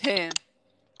with him,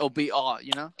 it'll be all,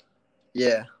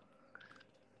 Yeah.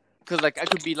 Because, I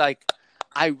could be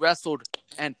I wrestled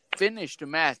and finished the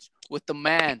match with the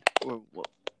man or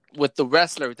with the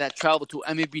wrestler that traveled to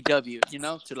MLBW,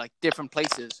 to different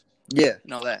places. Yeah.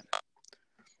 That.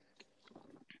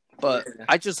 But yeah.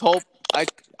 I just hope I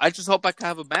can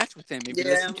have a match with him. If you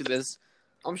listen to this,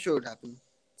 I'm sure it happened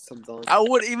sometime. I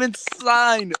would even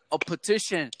sign a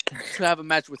petition to have a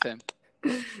match with him.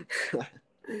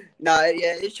 No,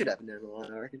 yeah, it should happen down the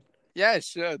line, I reckon. Yeah, it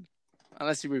should.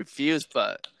 Unless you refuse,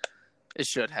 but it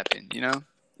should happen,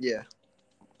 Yeah.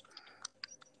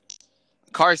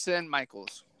 Carson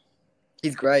Michaels.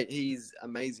 He's great. He's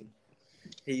amazing.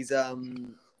 He's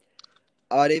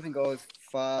I'd even go as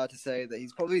far to say that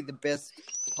he's probably the best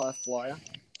high flyer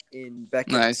in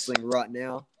backyard wrestling right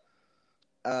now.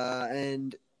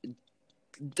 And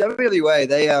WWA,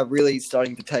 they are really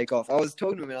starting to take off. I was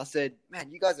talking to him and I said,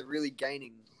 man, you guys are really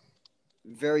gaining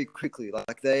very quickly.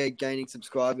 Like, they're gaining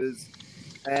subscribers.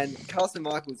 And Carson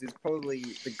Michaels is probably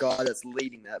the guy that's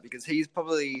leading that, because he's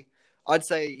probably, I'd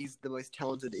say he's the most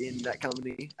talented in that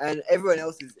company. And everyone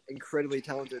else is incredibly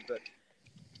talented, but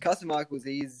Carson Michaels,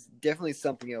 he's definitely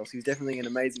something else. He's definitely an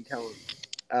amazing talent.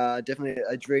 Definitely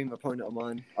a dream opponent of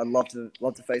mine. I'd love to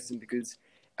face him because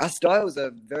our styles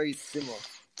are very similar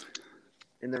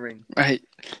in the ring. Right.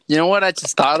 You know what I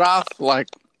just thought of like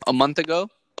a month ago?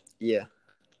 Yeah.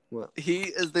 What? He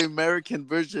is the American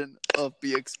version of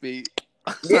BXB.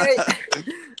 Yeah.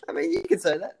 I mean, you could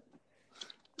say that.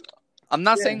 I'm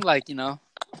not saying like, you know,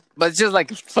 but it's just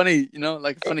like funny, you know,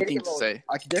 like a funny thing to say.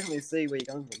 I can definitely see where you're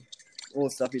coming from. All the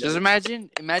stuff he does. Just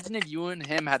imagine if you and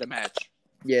him had a match.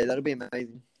 Yeah, that'd be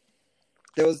amazing.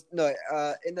 There was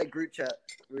in that group chat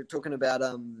we were talking about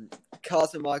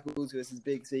Carson Michaels versus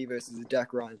Big C versus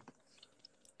Dak Ryan.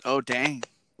 Oh dang!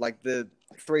 Like the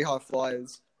 3 high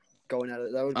flyers going at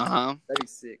it. That would that'd be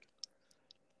sick.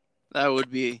 That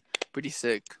would be pretty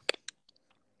sick.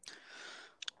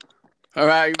 All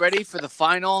right, are you ready for the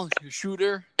final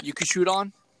shooter you can shoot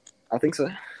on? I think so.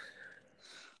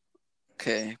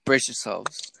 Okay, brace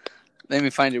yourselves. Let me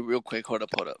find it real quick. Hold up.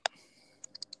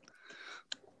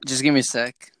 Just give me a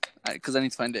sec, because I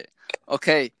need to find it.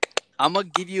 Okay, I'm going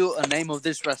to give you a name of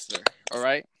this wrestler, all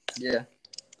right? Yeah.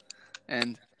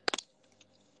 And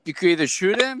you could either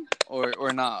shoot him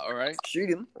or not, all right? Shoot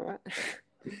him, all right?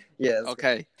 Yeah.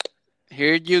 Okay,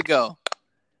 here you go.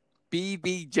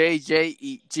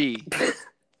 BBJJG.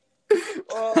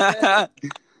 Oh, man.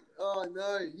 Oh,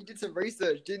 no. You did some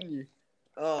research, didn't you?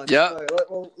 Oh, yeah. No.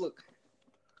 Well, look.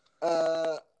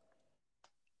 I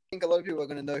think a lot of people are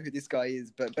going to know who this guy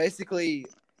is, but basically,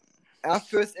 our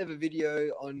first ever video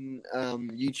on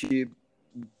YouTube,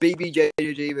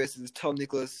 BBJJG versus Tom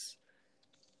Nicholas.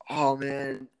 Oh,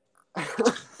 man. I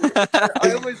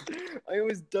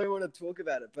almost don't want to talk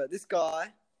about it, but this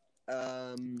guy,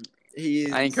 he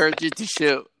is... I encourage you to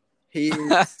shoot. He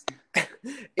is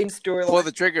in storyline. Pull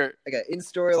the trigger. Okay, in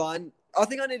storyline. I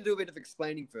think I need to do a bit of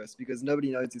explaining first because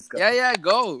nobody knows this guy. Yeah,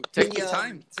 go. Take your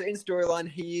time. So in storyline,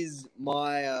 he is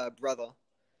my brother,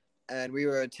 and we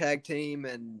were a tag team,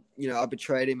 and I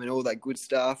betrayed him and all that good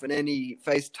stuff. And then he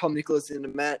faced Tom Nicholas in a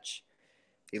match.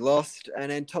 He lost,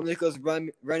 and then Tom Nicholas ran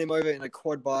him over in a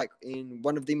quad bike in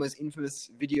one of the most infamous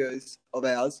videos of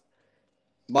ours.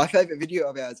 My favorite video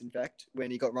of ours, in fact,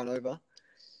 when he got run over.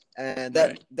 And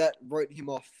that wrote him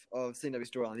off of CW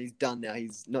storyline. He's done now.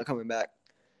 He's not coming back.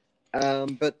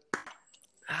 But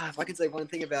if I could say one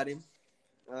thing about him,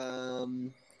 I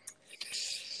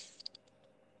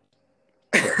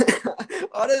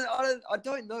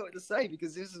don't know what to say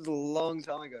because this is a long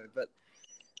time ago. But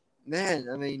man,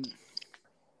 I mean,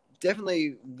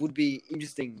 definitely would be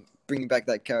interesting bringing back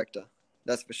that character.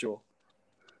 That's for sure.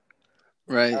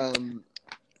 Right.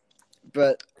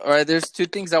 But all right, there's 2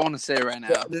 things I want to say right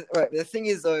now. The thing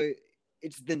is though,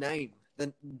 it's the name.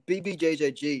 The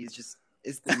BBJJG is just.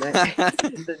 It's the name.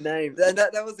 It's the name.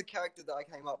 That was the character that I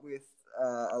came up with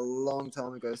a long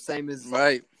time ago. Same as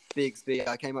BXB.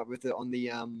 I came up with it on the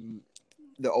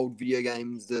old video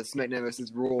games, the SmackDown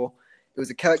vs. Raw. It was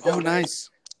a character. Oh,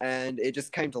 nice. And it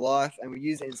just came to life, and we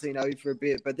used it in CNW for a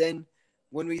bit. But then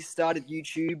when we started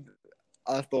YouTube,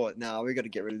 I thought, we got to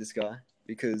get rid of this guy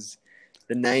because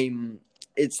the name,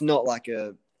 it's not like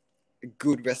a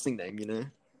good wrestling name,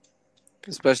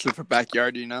 Especially for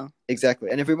backyard, Exactly.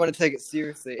 And if we want to take it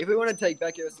seriously, if we want to take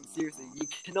backyard wrestling seriously, you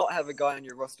cannot have a guy on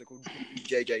your roster called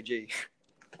JJG.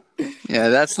 Yeah,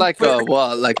 that's like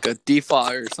a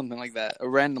default or something like that. A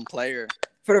random player.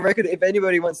 For the record, if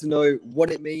anybody wants to know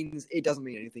what it means, it doesn't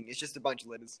mean anything. It's just a bunch of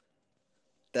letters.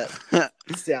 That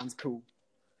sounds cool.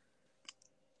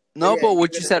 No, but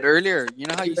what you said earlier, you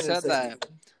know how you said that?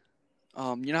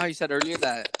 You know how you said earlier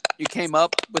that you came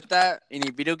up with that in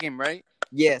a video game, right?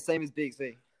 Yeah, same as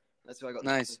BXV. That's what I got.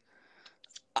 Nice.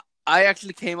 I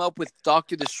actually came up with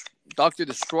Dr.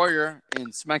 Destroyer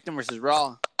in SmackDown vs.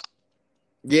 Raw.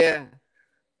 Yeah.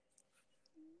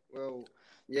 Well,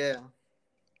 yeah.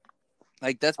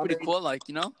 Like, that's pretty cool,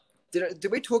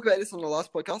 Did we talk about this on the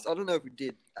last podcast? I don't know if we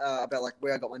did, about,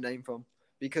 where I got my name from.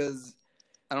 Because...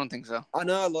 I don't think so. I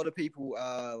know a lot of people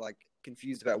are,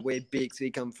 confused about where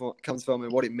BXV comes from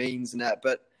and what it means and that,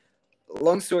 but...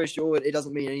 Long story short, it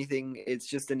doesn't mean anything. It's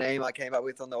just a name I came up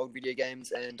with on the old video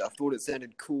games, and I thought it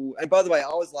sounded cool. And by the way, I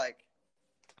was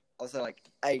was like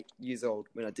 8 years old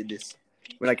when I did this,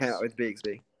 when I came out with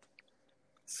BXB.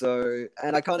 So,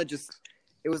 and I kind of just,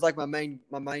 it was like my main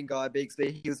guy,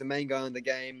 BXB. He was the main guy in the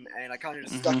game, and I kind of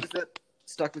just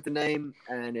stuck with the name,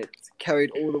 and it's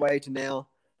carried all the way to now.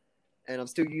 And I'm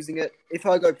still using it. If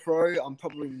I go pro, I'm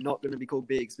probably not going to be called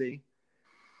BXB.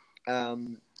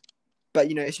 But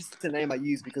it's just the name I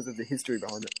use because of the history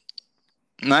behind it.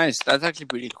 Nice. That's actually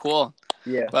pretty cool.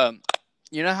 Yeah. But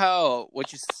you know how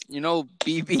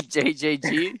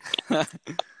BBJJG?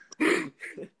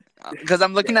 Because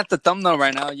I'm looking at the thumbnail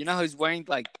right now. You know how he's wearing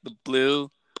like the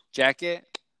blue jacket?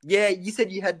 Yeah, you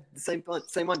said you had the same one,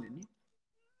 didn't you?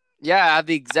 Yeah, I have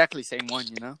the exactly same one.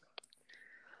 Yeah.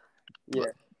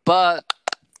 But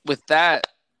with that,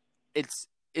 it's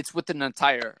with an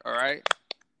attire. All right.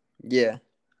 Yeah.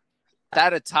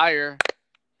 That attire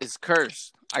is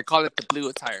cursed. I call it the blue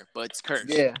attire, but it's cursed.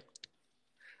 Yeah.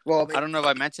 Well, I don't know if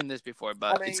I mentioned this before,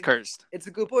 but it's cursed. It's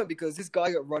a good point because this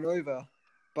guy got run over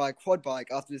by a quad bike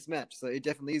after this match, so it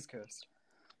definitely is cursed.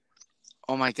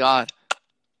 Oh my god.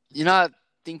 You're not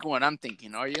thinking what I'm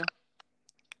thinking, are you?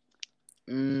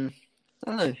 I don't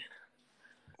know.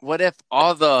 What if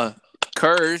all the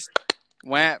cursed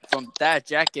went from that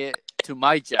jacket to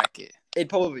my jacket? It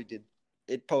probably did.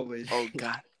 Oh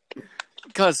god.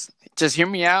 Because, just hear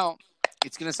me out.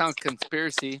 It's going to sound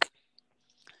conspiracy.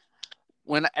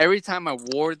 Every time I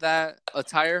wore that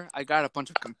attire, I got a bunch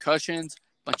of concussions,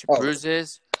 bunch of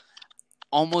bruises,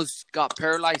 almost got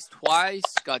paralyzed twice,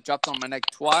 got dropped on my neck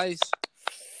twice.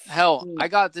 Hell, I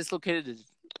dislocated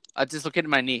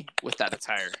my knee with that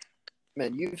attire.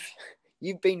 Man,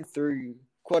 you've been through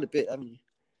quite a bit, haven't you?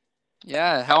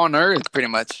 Yeah, hell on earth, pretty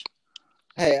much.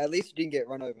 Hey, at least you didn't get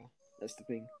run over. That's the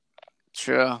thing.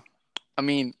 True. I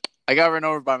mean, I got run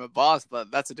over by my boss,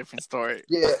 but that's a different story.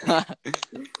 Yeah.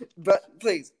 But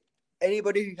please,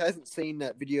 anybody who hasn't seen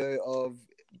that video of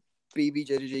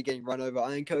BBJJG getting run over,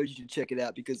 I encourage you to check it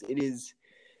out because it is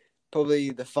probably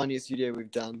the funniest video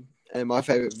we've done and my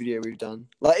favorite video we've done.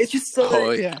 Like, it's just so...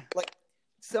 Oh, yeah. Like,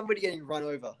 somebody getting run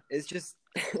over. It's just...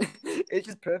 it's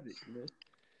just perfect,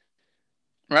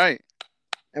 Right.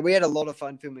 And we had a lot of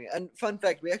fun filming it. And fun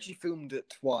fact, we actually filmed it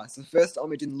twice. The first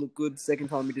time it didn't look good. Second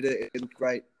time we did it, it looked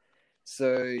great.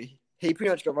 So he pretty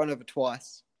much got run over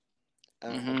twice.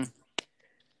 But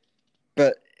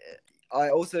I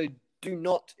also do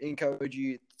not encourage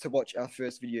you to watch our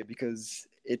first video because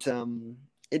it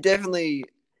definitely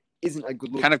isn't a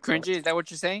good look. Kind of cringy? Is that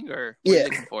what you're saying? Or what are you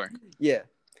looking for? Yeah.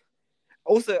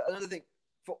 Also, another thing,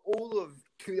 for all of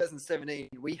 2017,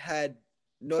 we had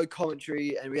no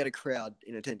commentary and we had a crowd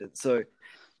in attendance. So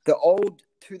the old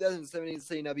 2017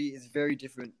 CNW is very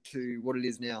different to what it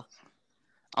is now.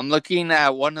 I'm looking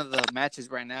at one of the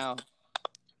matches right now.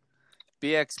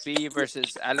 BXB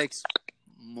versus Alex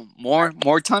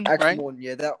Morton, right? Morton,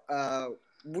 yeah. That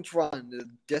which one? The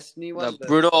Destiny one? The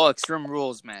Brutal Extreme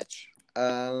Rules match.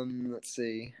 Let's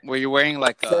see. Were you wearing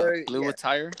like a blue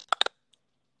attire?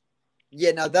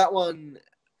 Yeah, now that one,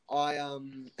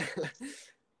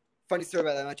 funny story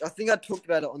about that match. I think I talked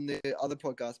about it on the other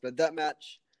podcast, but that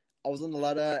match, I was on the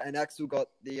ladder and Axel got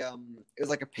the it was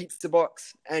like a pizza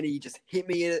box, and he just hit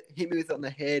me with it on the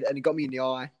head, and it got me in the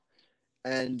eye.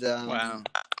 And wow,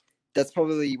 that's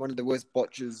probably one of the worst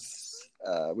botches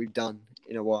we've done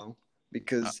in a while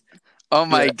because. Oh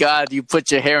my god, you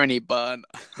put your hair in a bun.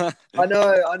 I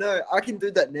know. I can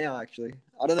do that now. Actually,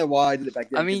 I don't know why I did it back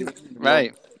then. I mean,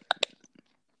 right?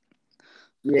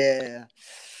 Yeah,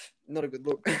 not a good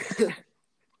look.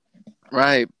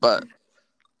 Right, but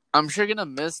I'm sure gonna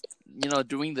miss,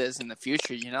 doing this in the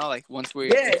future. Like once we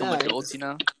become adults,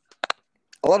 A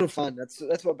lot of fun.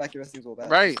 That's what Backyard Wrestling is all about.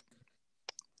 Right.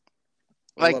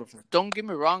 Like, don't get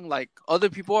me wrong. Like, other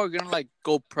people are gonna like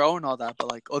go pro and all that, but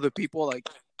like other people like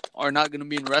are not gonna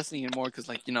be in wrestling anymore because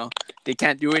like they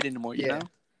can't do it anymore. You know.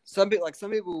 Some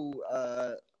people.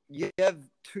 You have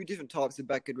two different types of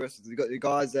backyard wrestlers. You got the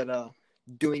guys that are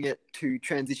doing it to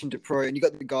transition to pro, and you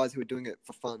got the guys who are doing it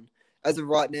for fun. As of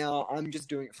right now, I'm just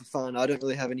doing it for fun. I don't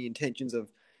really have any intentions of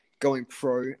going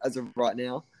pro as of right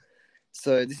now.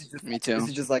 So this is just me too. This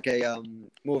is just like a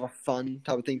more of a fun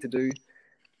type of thing to do.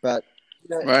 But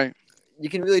right, you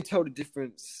can really tell the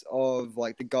difference of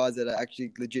like the guys that are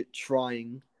actually legit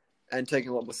trying and taking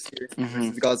a lot more seriously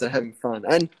versus the guys that are having fun.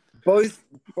 And both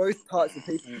types of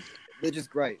people, they're just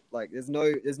great. Like there's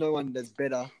no one that's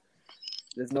better.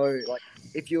 There's no like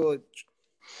if you're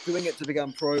doing it to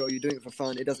become pro or you're doing it for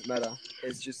fun, it doesn't matter.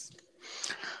 It's just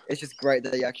great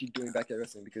that you're actually doing backyard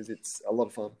wrestling because it's a lot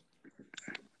of fun.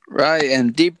 Right,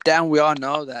 and deep down we all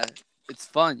know that it's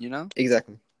fun,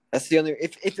 Exactly. That's the only.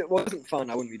 If it wasn't fun,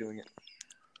 I wouldn't be doing it.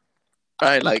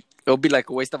 Right, like it'll be like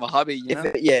a waste of a hobby, you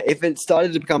know? If it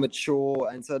started to become a chore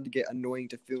and started to get annoying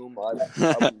to film, I wouldn't be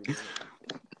doing it.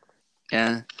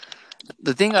 Yeah.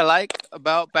 The thing I like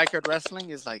about backyard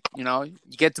wrestling is like, you know,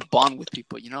 you get to bond with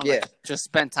people, you know, Yeah. like just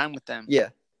spend time with them. Yeah.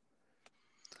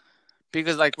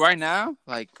 Because like right now,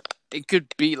 like it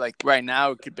could be like right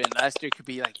now, it could be last year, it could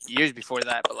be like years before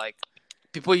that, but like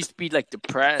people used to be like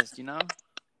depressed, you know?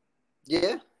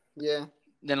 Yeah. Yeah.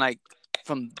 Then like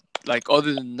from like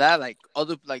other than that, like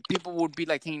other like people would be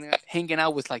like hanging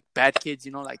out with like bad kids,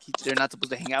 you know, like they're not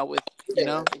supposed to hang out with, you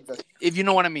know? Exactly. If you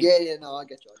know what I mean. Yeah, no, I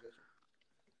get you.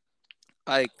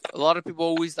 Like a lot of people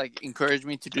always like encourage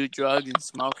me to do drugs and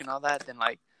smoke and all that. Then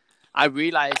like I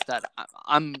realized that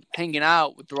I'm hanging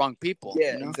out with the wrong people.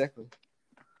 Yeah, you know? exactly.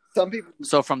 Some people.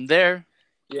 So from there,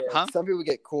 some people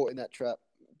get caught in that trap,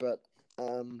 but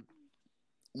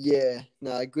yeah,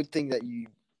 no, good thing that you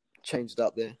changed it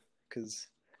up there because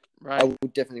I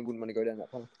definitely wouldn't want to go down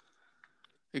that path.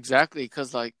 Exactly,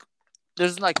 because like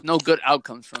there's like no good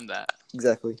outcomes from that.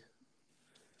 Exactly.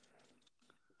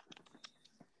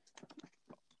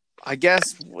 I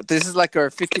guess this is like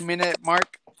our 50-minute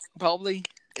mark, probably.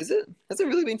 Is it? Has it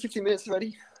really been 50 minutes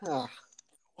already? Oh.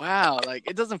 Wow, like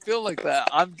it doesn't feel like that.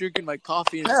 I'm drinking my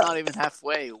coffee and it's not even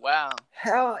halfway. Wow.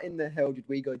 How in the hell did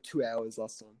we go 2 hours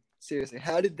last time? Seriously,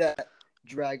 how did that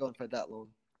drag on for that long?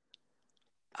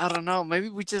 I don't know. Maybe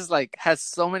we just like had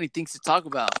so many things to talk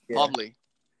about. Yeah. Probably.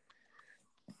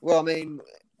 Well, I mean,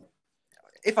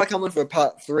 if I come on for a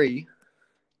part 3,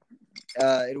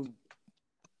 we'll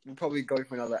probably go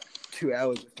for another 2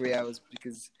 hours or 3 hours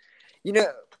because, you know,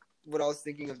 what I was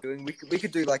thinking of doing. We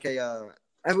could do like a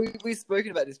and we've spoken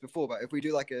about this before, but if we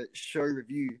do like a show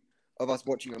review of us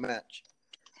watching a match.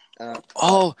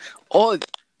 Or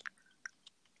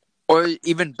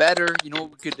even better, you know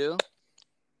what we could do?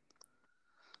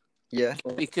 Yeah.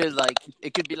 Because like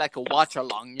it could be like a watch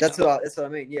along. That's what I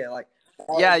mean. Yeah, like.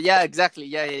 Yeah, exactly.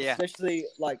 Yeah. Especially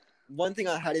like one thing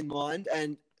I had in mind,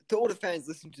 and to all the fans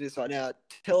listening to this right now,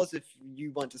 tell us if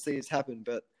you want to see this happen.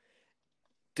 But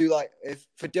do like if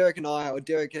for Derek and I, or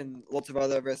Derek and lots of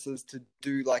other wrestlers, to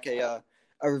do like a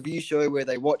review show where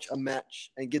they watch a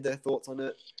match and give their thoughts on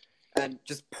it, and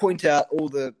just point out all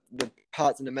the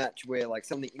parts in the match where like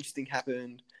something interesting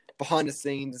happened behind the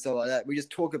scenes and stuff like that. We just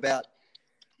talk about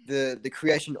the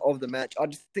creation of the match. I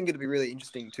just think it'd be really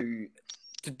interesting to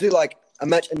do like a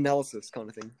match analysis kind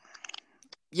of thing.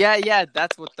 Yeah,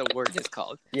 that's what the word is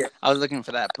called. Yeah. I was looking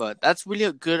for that, but that's really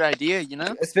a good idea, you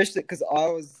know? Especially because I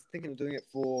was thinking of doing it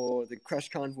for the Crash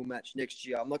Carnival match next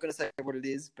year. I'm not going to say what it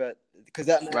is, but because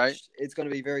that match, it's going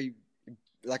to be a very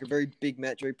big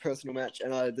match, very personal match,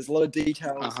 and there's a lot of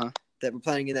details that we're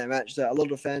planning in that match that a lot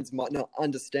of fans might not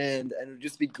understand, and it'll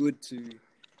just be good to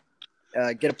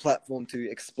get a platform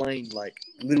to explain like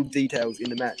little details in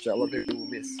the match that a lot of people will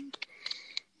miss.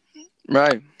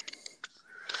 Right.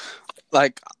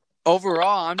 Like,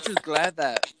 overall, I'm just glad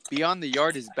that Beyond the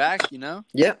Yard is back, you know?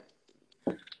 Yeah.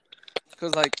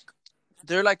 Because, like,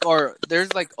 there's like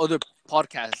other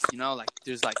podcasts, you know? Like,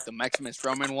 there's like the Maximus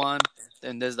Roman one.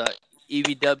 Then there's the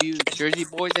EVW Jersey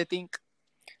Boys, I think.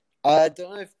 I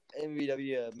don't know if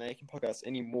EVW are making podcasts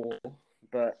anymore,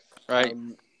 but I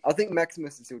think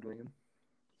Maximus is still doing them.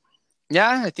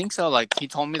 Yeah, I think so. Like, he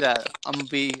told me that I'm going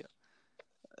to be,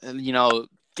 you know,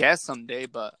 guest someday,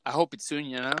 but I hope it's soon,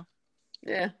 you know?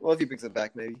 Yeah, well, if he brings it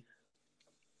back, maybe.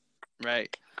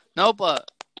 Right. No, but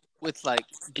with, like,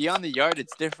 Beyond the Yard,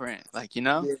 it's different. Like, you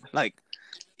know? Yeah. Like,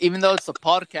 even though it's a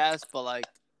podcast, but, like,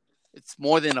 it's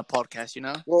more than a podcast, you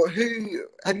know? Well,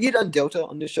 have you done Delta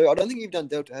on this show? I don't think you've done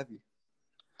Delta, have you?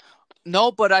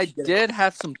 No, but I did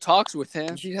have some talks with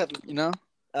him. You have, you know?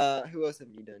 Who else have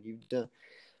you done? You've done...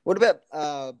 What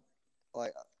about,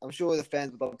 like, I'm sure the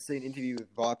fans would love to see an interview with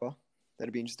Viper.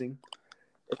 That'd be interesting.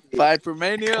 Viper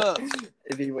Mania.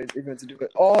 If he wants to do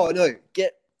it. Oh, no.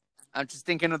 I'm just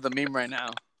thinking of the meme right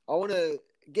now. I want to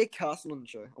get Carson on the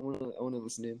show. I want to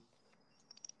listen to him.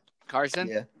 Carson?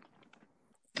 Yeah.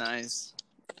 Nice.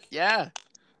 Yeah.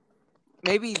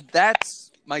 Maybe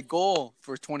that's my goal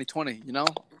for 2020, you know?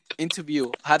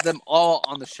 Interview. Have them all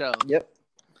on the show. Yep.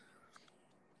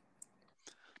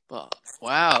 But,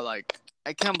 wow, like,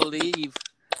 I can't believe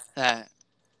that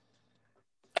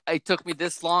it took me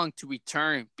this long to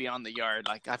return Beyond the Yard.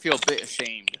 Like, I feel a bit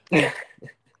ashamed.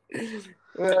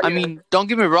 Well, I mean, don't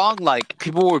get me wrong. Like,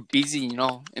 people were busy, you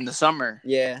know, in the summer.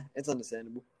 Yeah, it's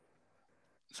understandable.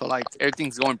 So, like,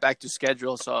 everything's going back to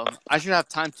schedule. So, I should have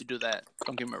time to do that.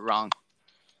 Don't get me wrong.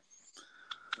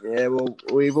 Yeah, well,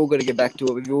 we've all got to get back to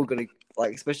it. We've all got to,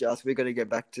 like, especially us, we've got to get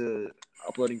back to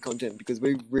uploading content because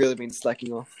we've really been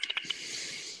slacking off.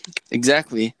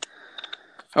 Exactly.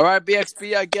 All right,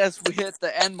 BXB. I guess we hit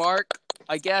the end mark.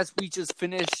 I guess we just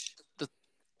finish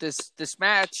this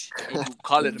match and we'll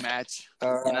call it a match.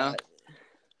 All You know. right.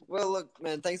 Well, look,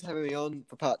 man. Thanks for having me on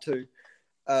for part 2.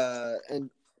 And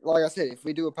like I said, if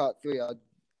we do a part 3, I'd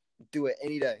do it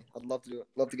any day. I'd love to do it.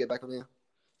 Love to get back on here.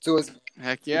 It's always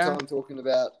Heck good yeah. time talking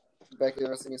about backyard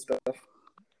wrestling and stuff.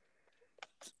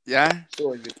 Yeah. It's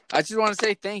always good. I just want to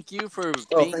say thank you for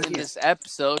being in this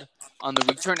episode on the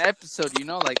return episode. You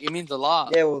know, like it means a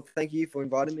lot. Yeah. Well, thank you for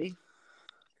inviting me.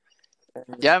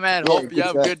 Yeah, man. Yeah, Hope you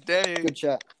have a good day. Good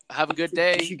chat. Have a good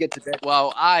day. You should get to bed.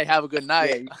 Well, I have a good night.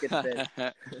 Yeah, you get to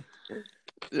bed.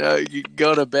 Yeah, you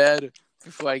go to bed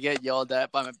before I get yelled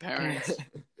at by my parents.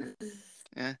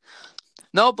 Yeah.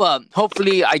 No, but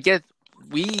hopefully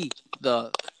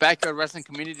the backyard wrestling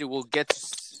community will get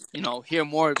to, hear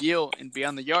more of you and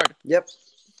Beyond the Yard. Yep.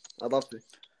 I'd love to.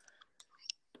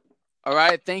 All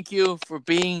right. Thank you for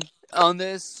being on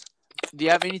this. Do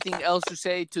you have anything else to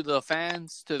say to the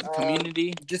fans, to the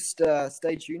community? Just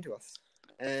stay tuned to us.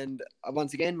 And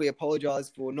once again, we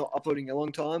apologize for not uploading a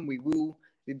long time. We will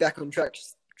be back on track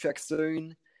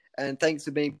soon. And thanks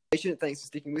for being patient. Thanks for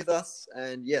sticking with us.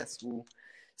 And yes, we'll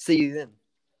see you then.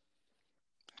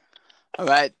 All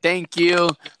right. Thank you,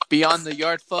 Beyond the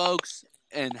Yard, folks.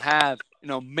 And have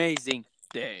an amazing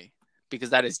day.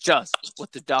 Because that is just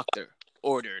what the doctor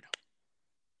ordered.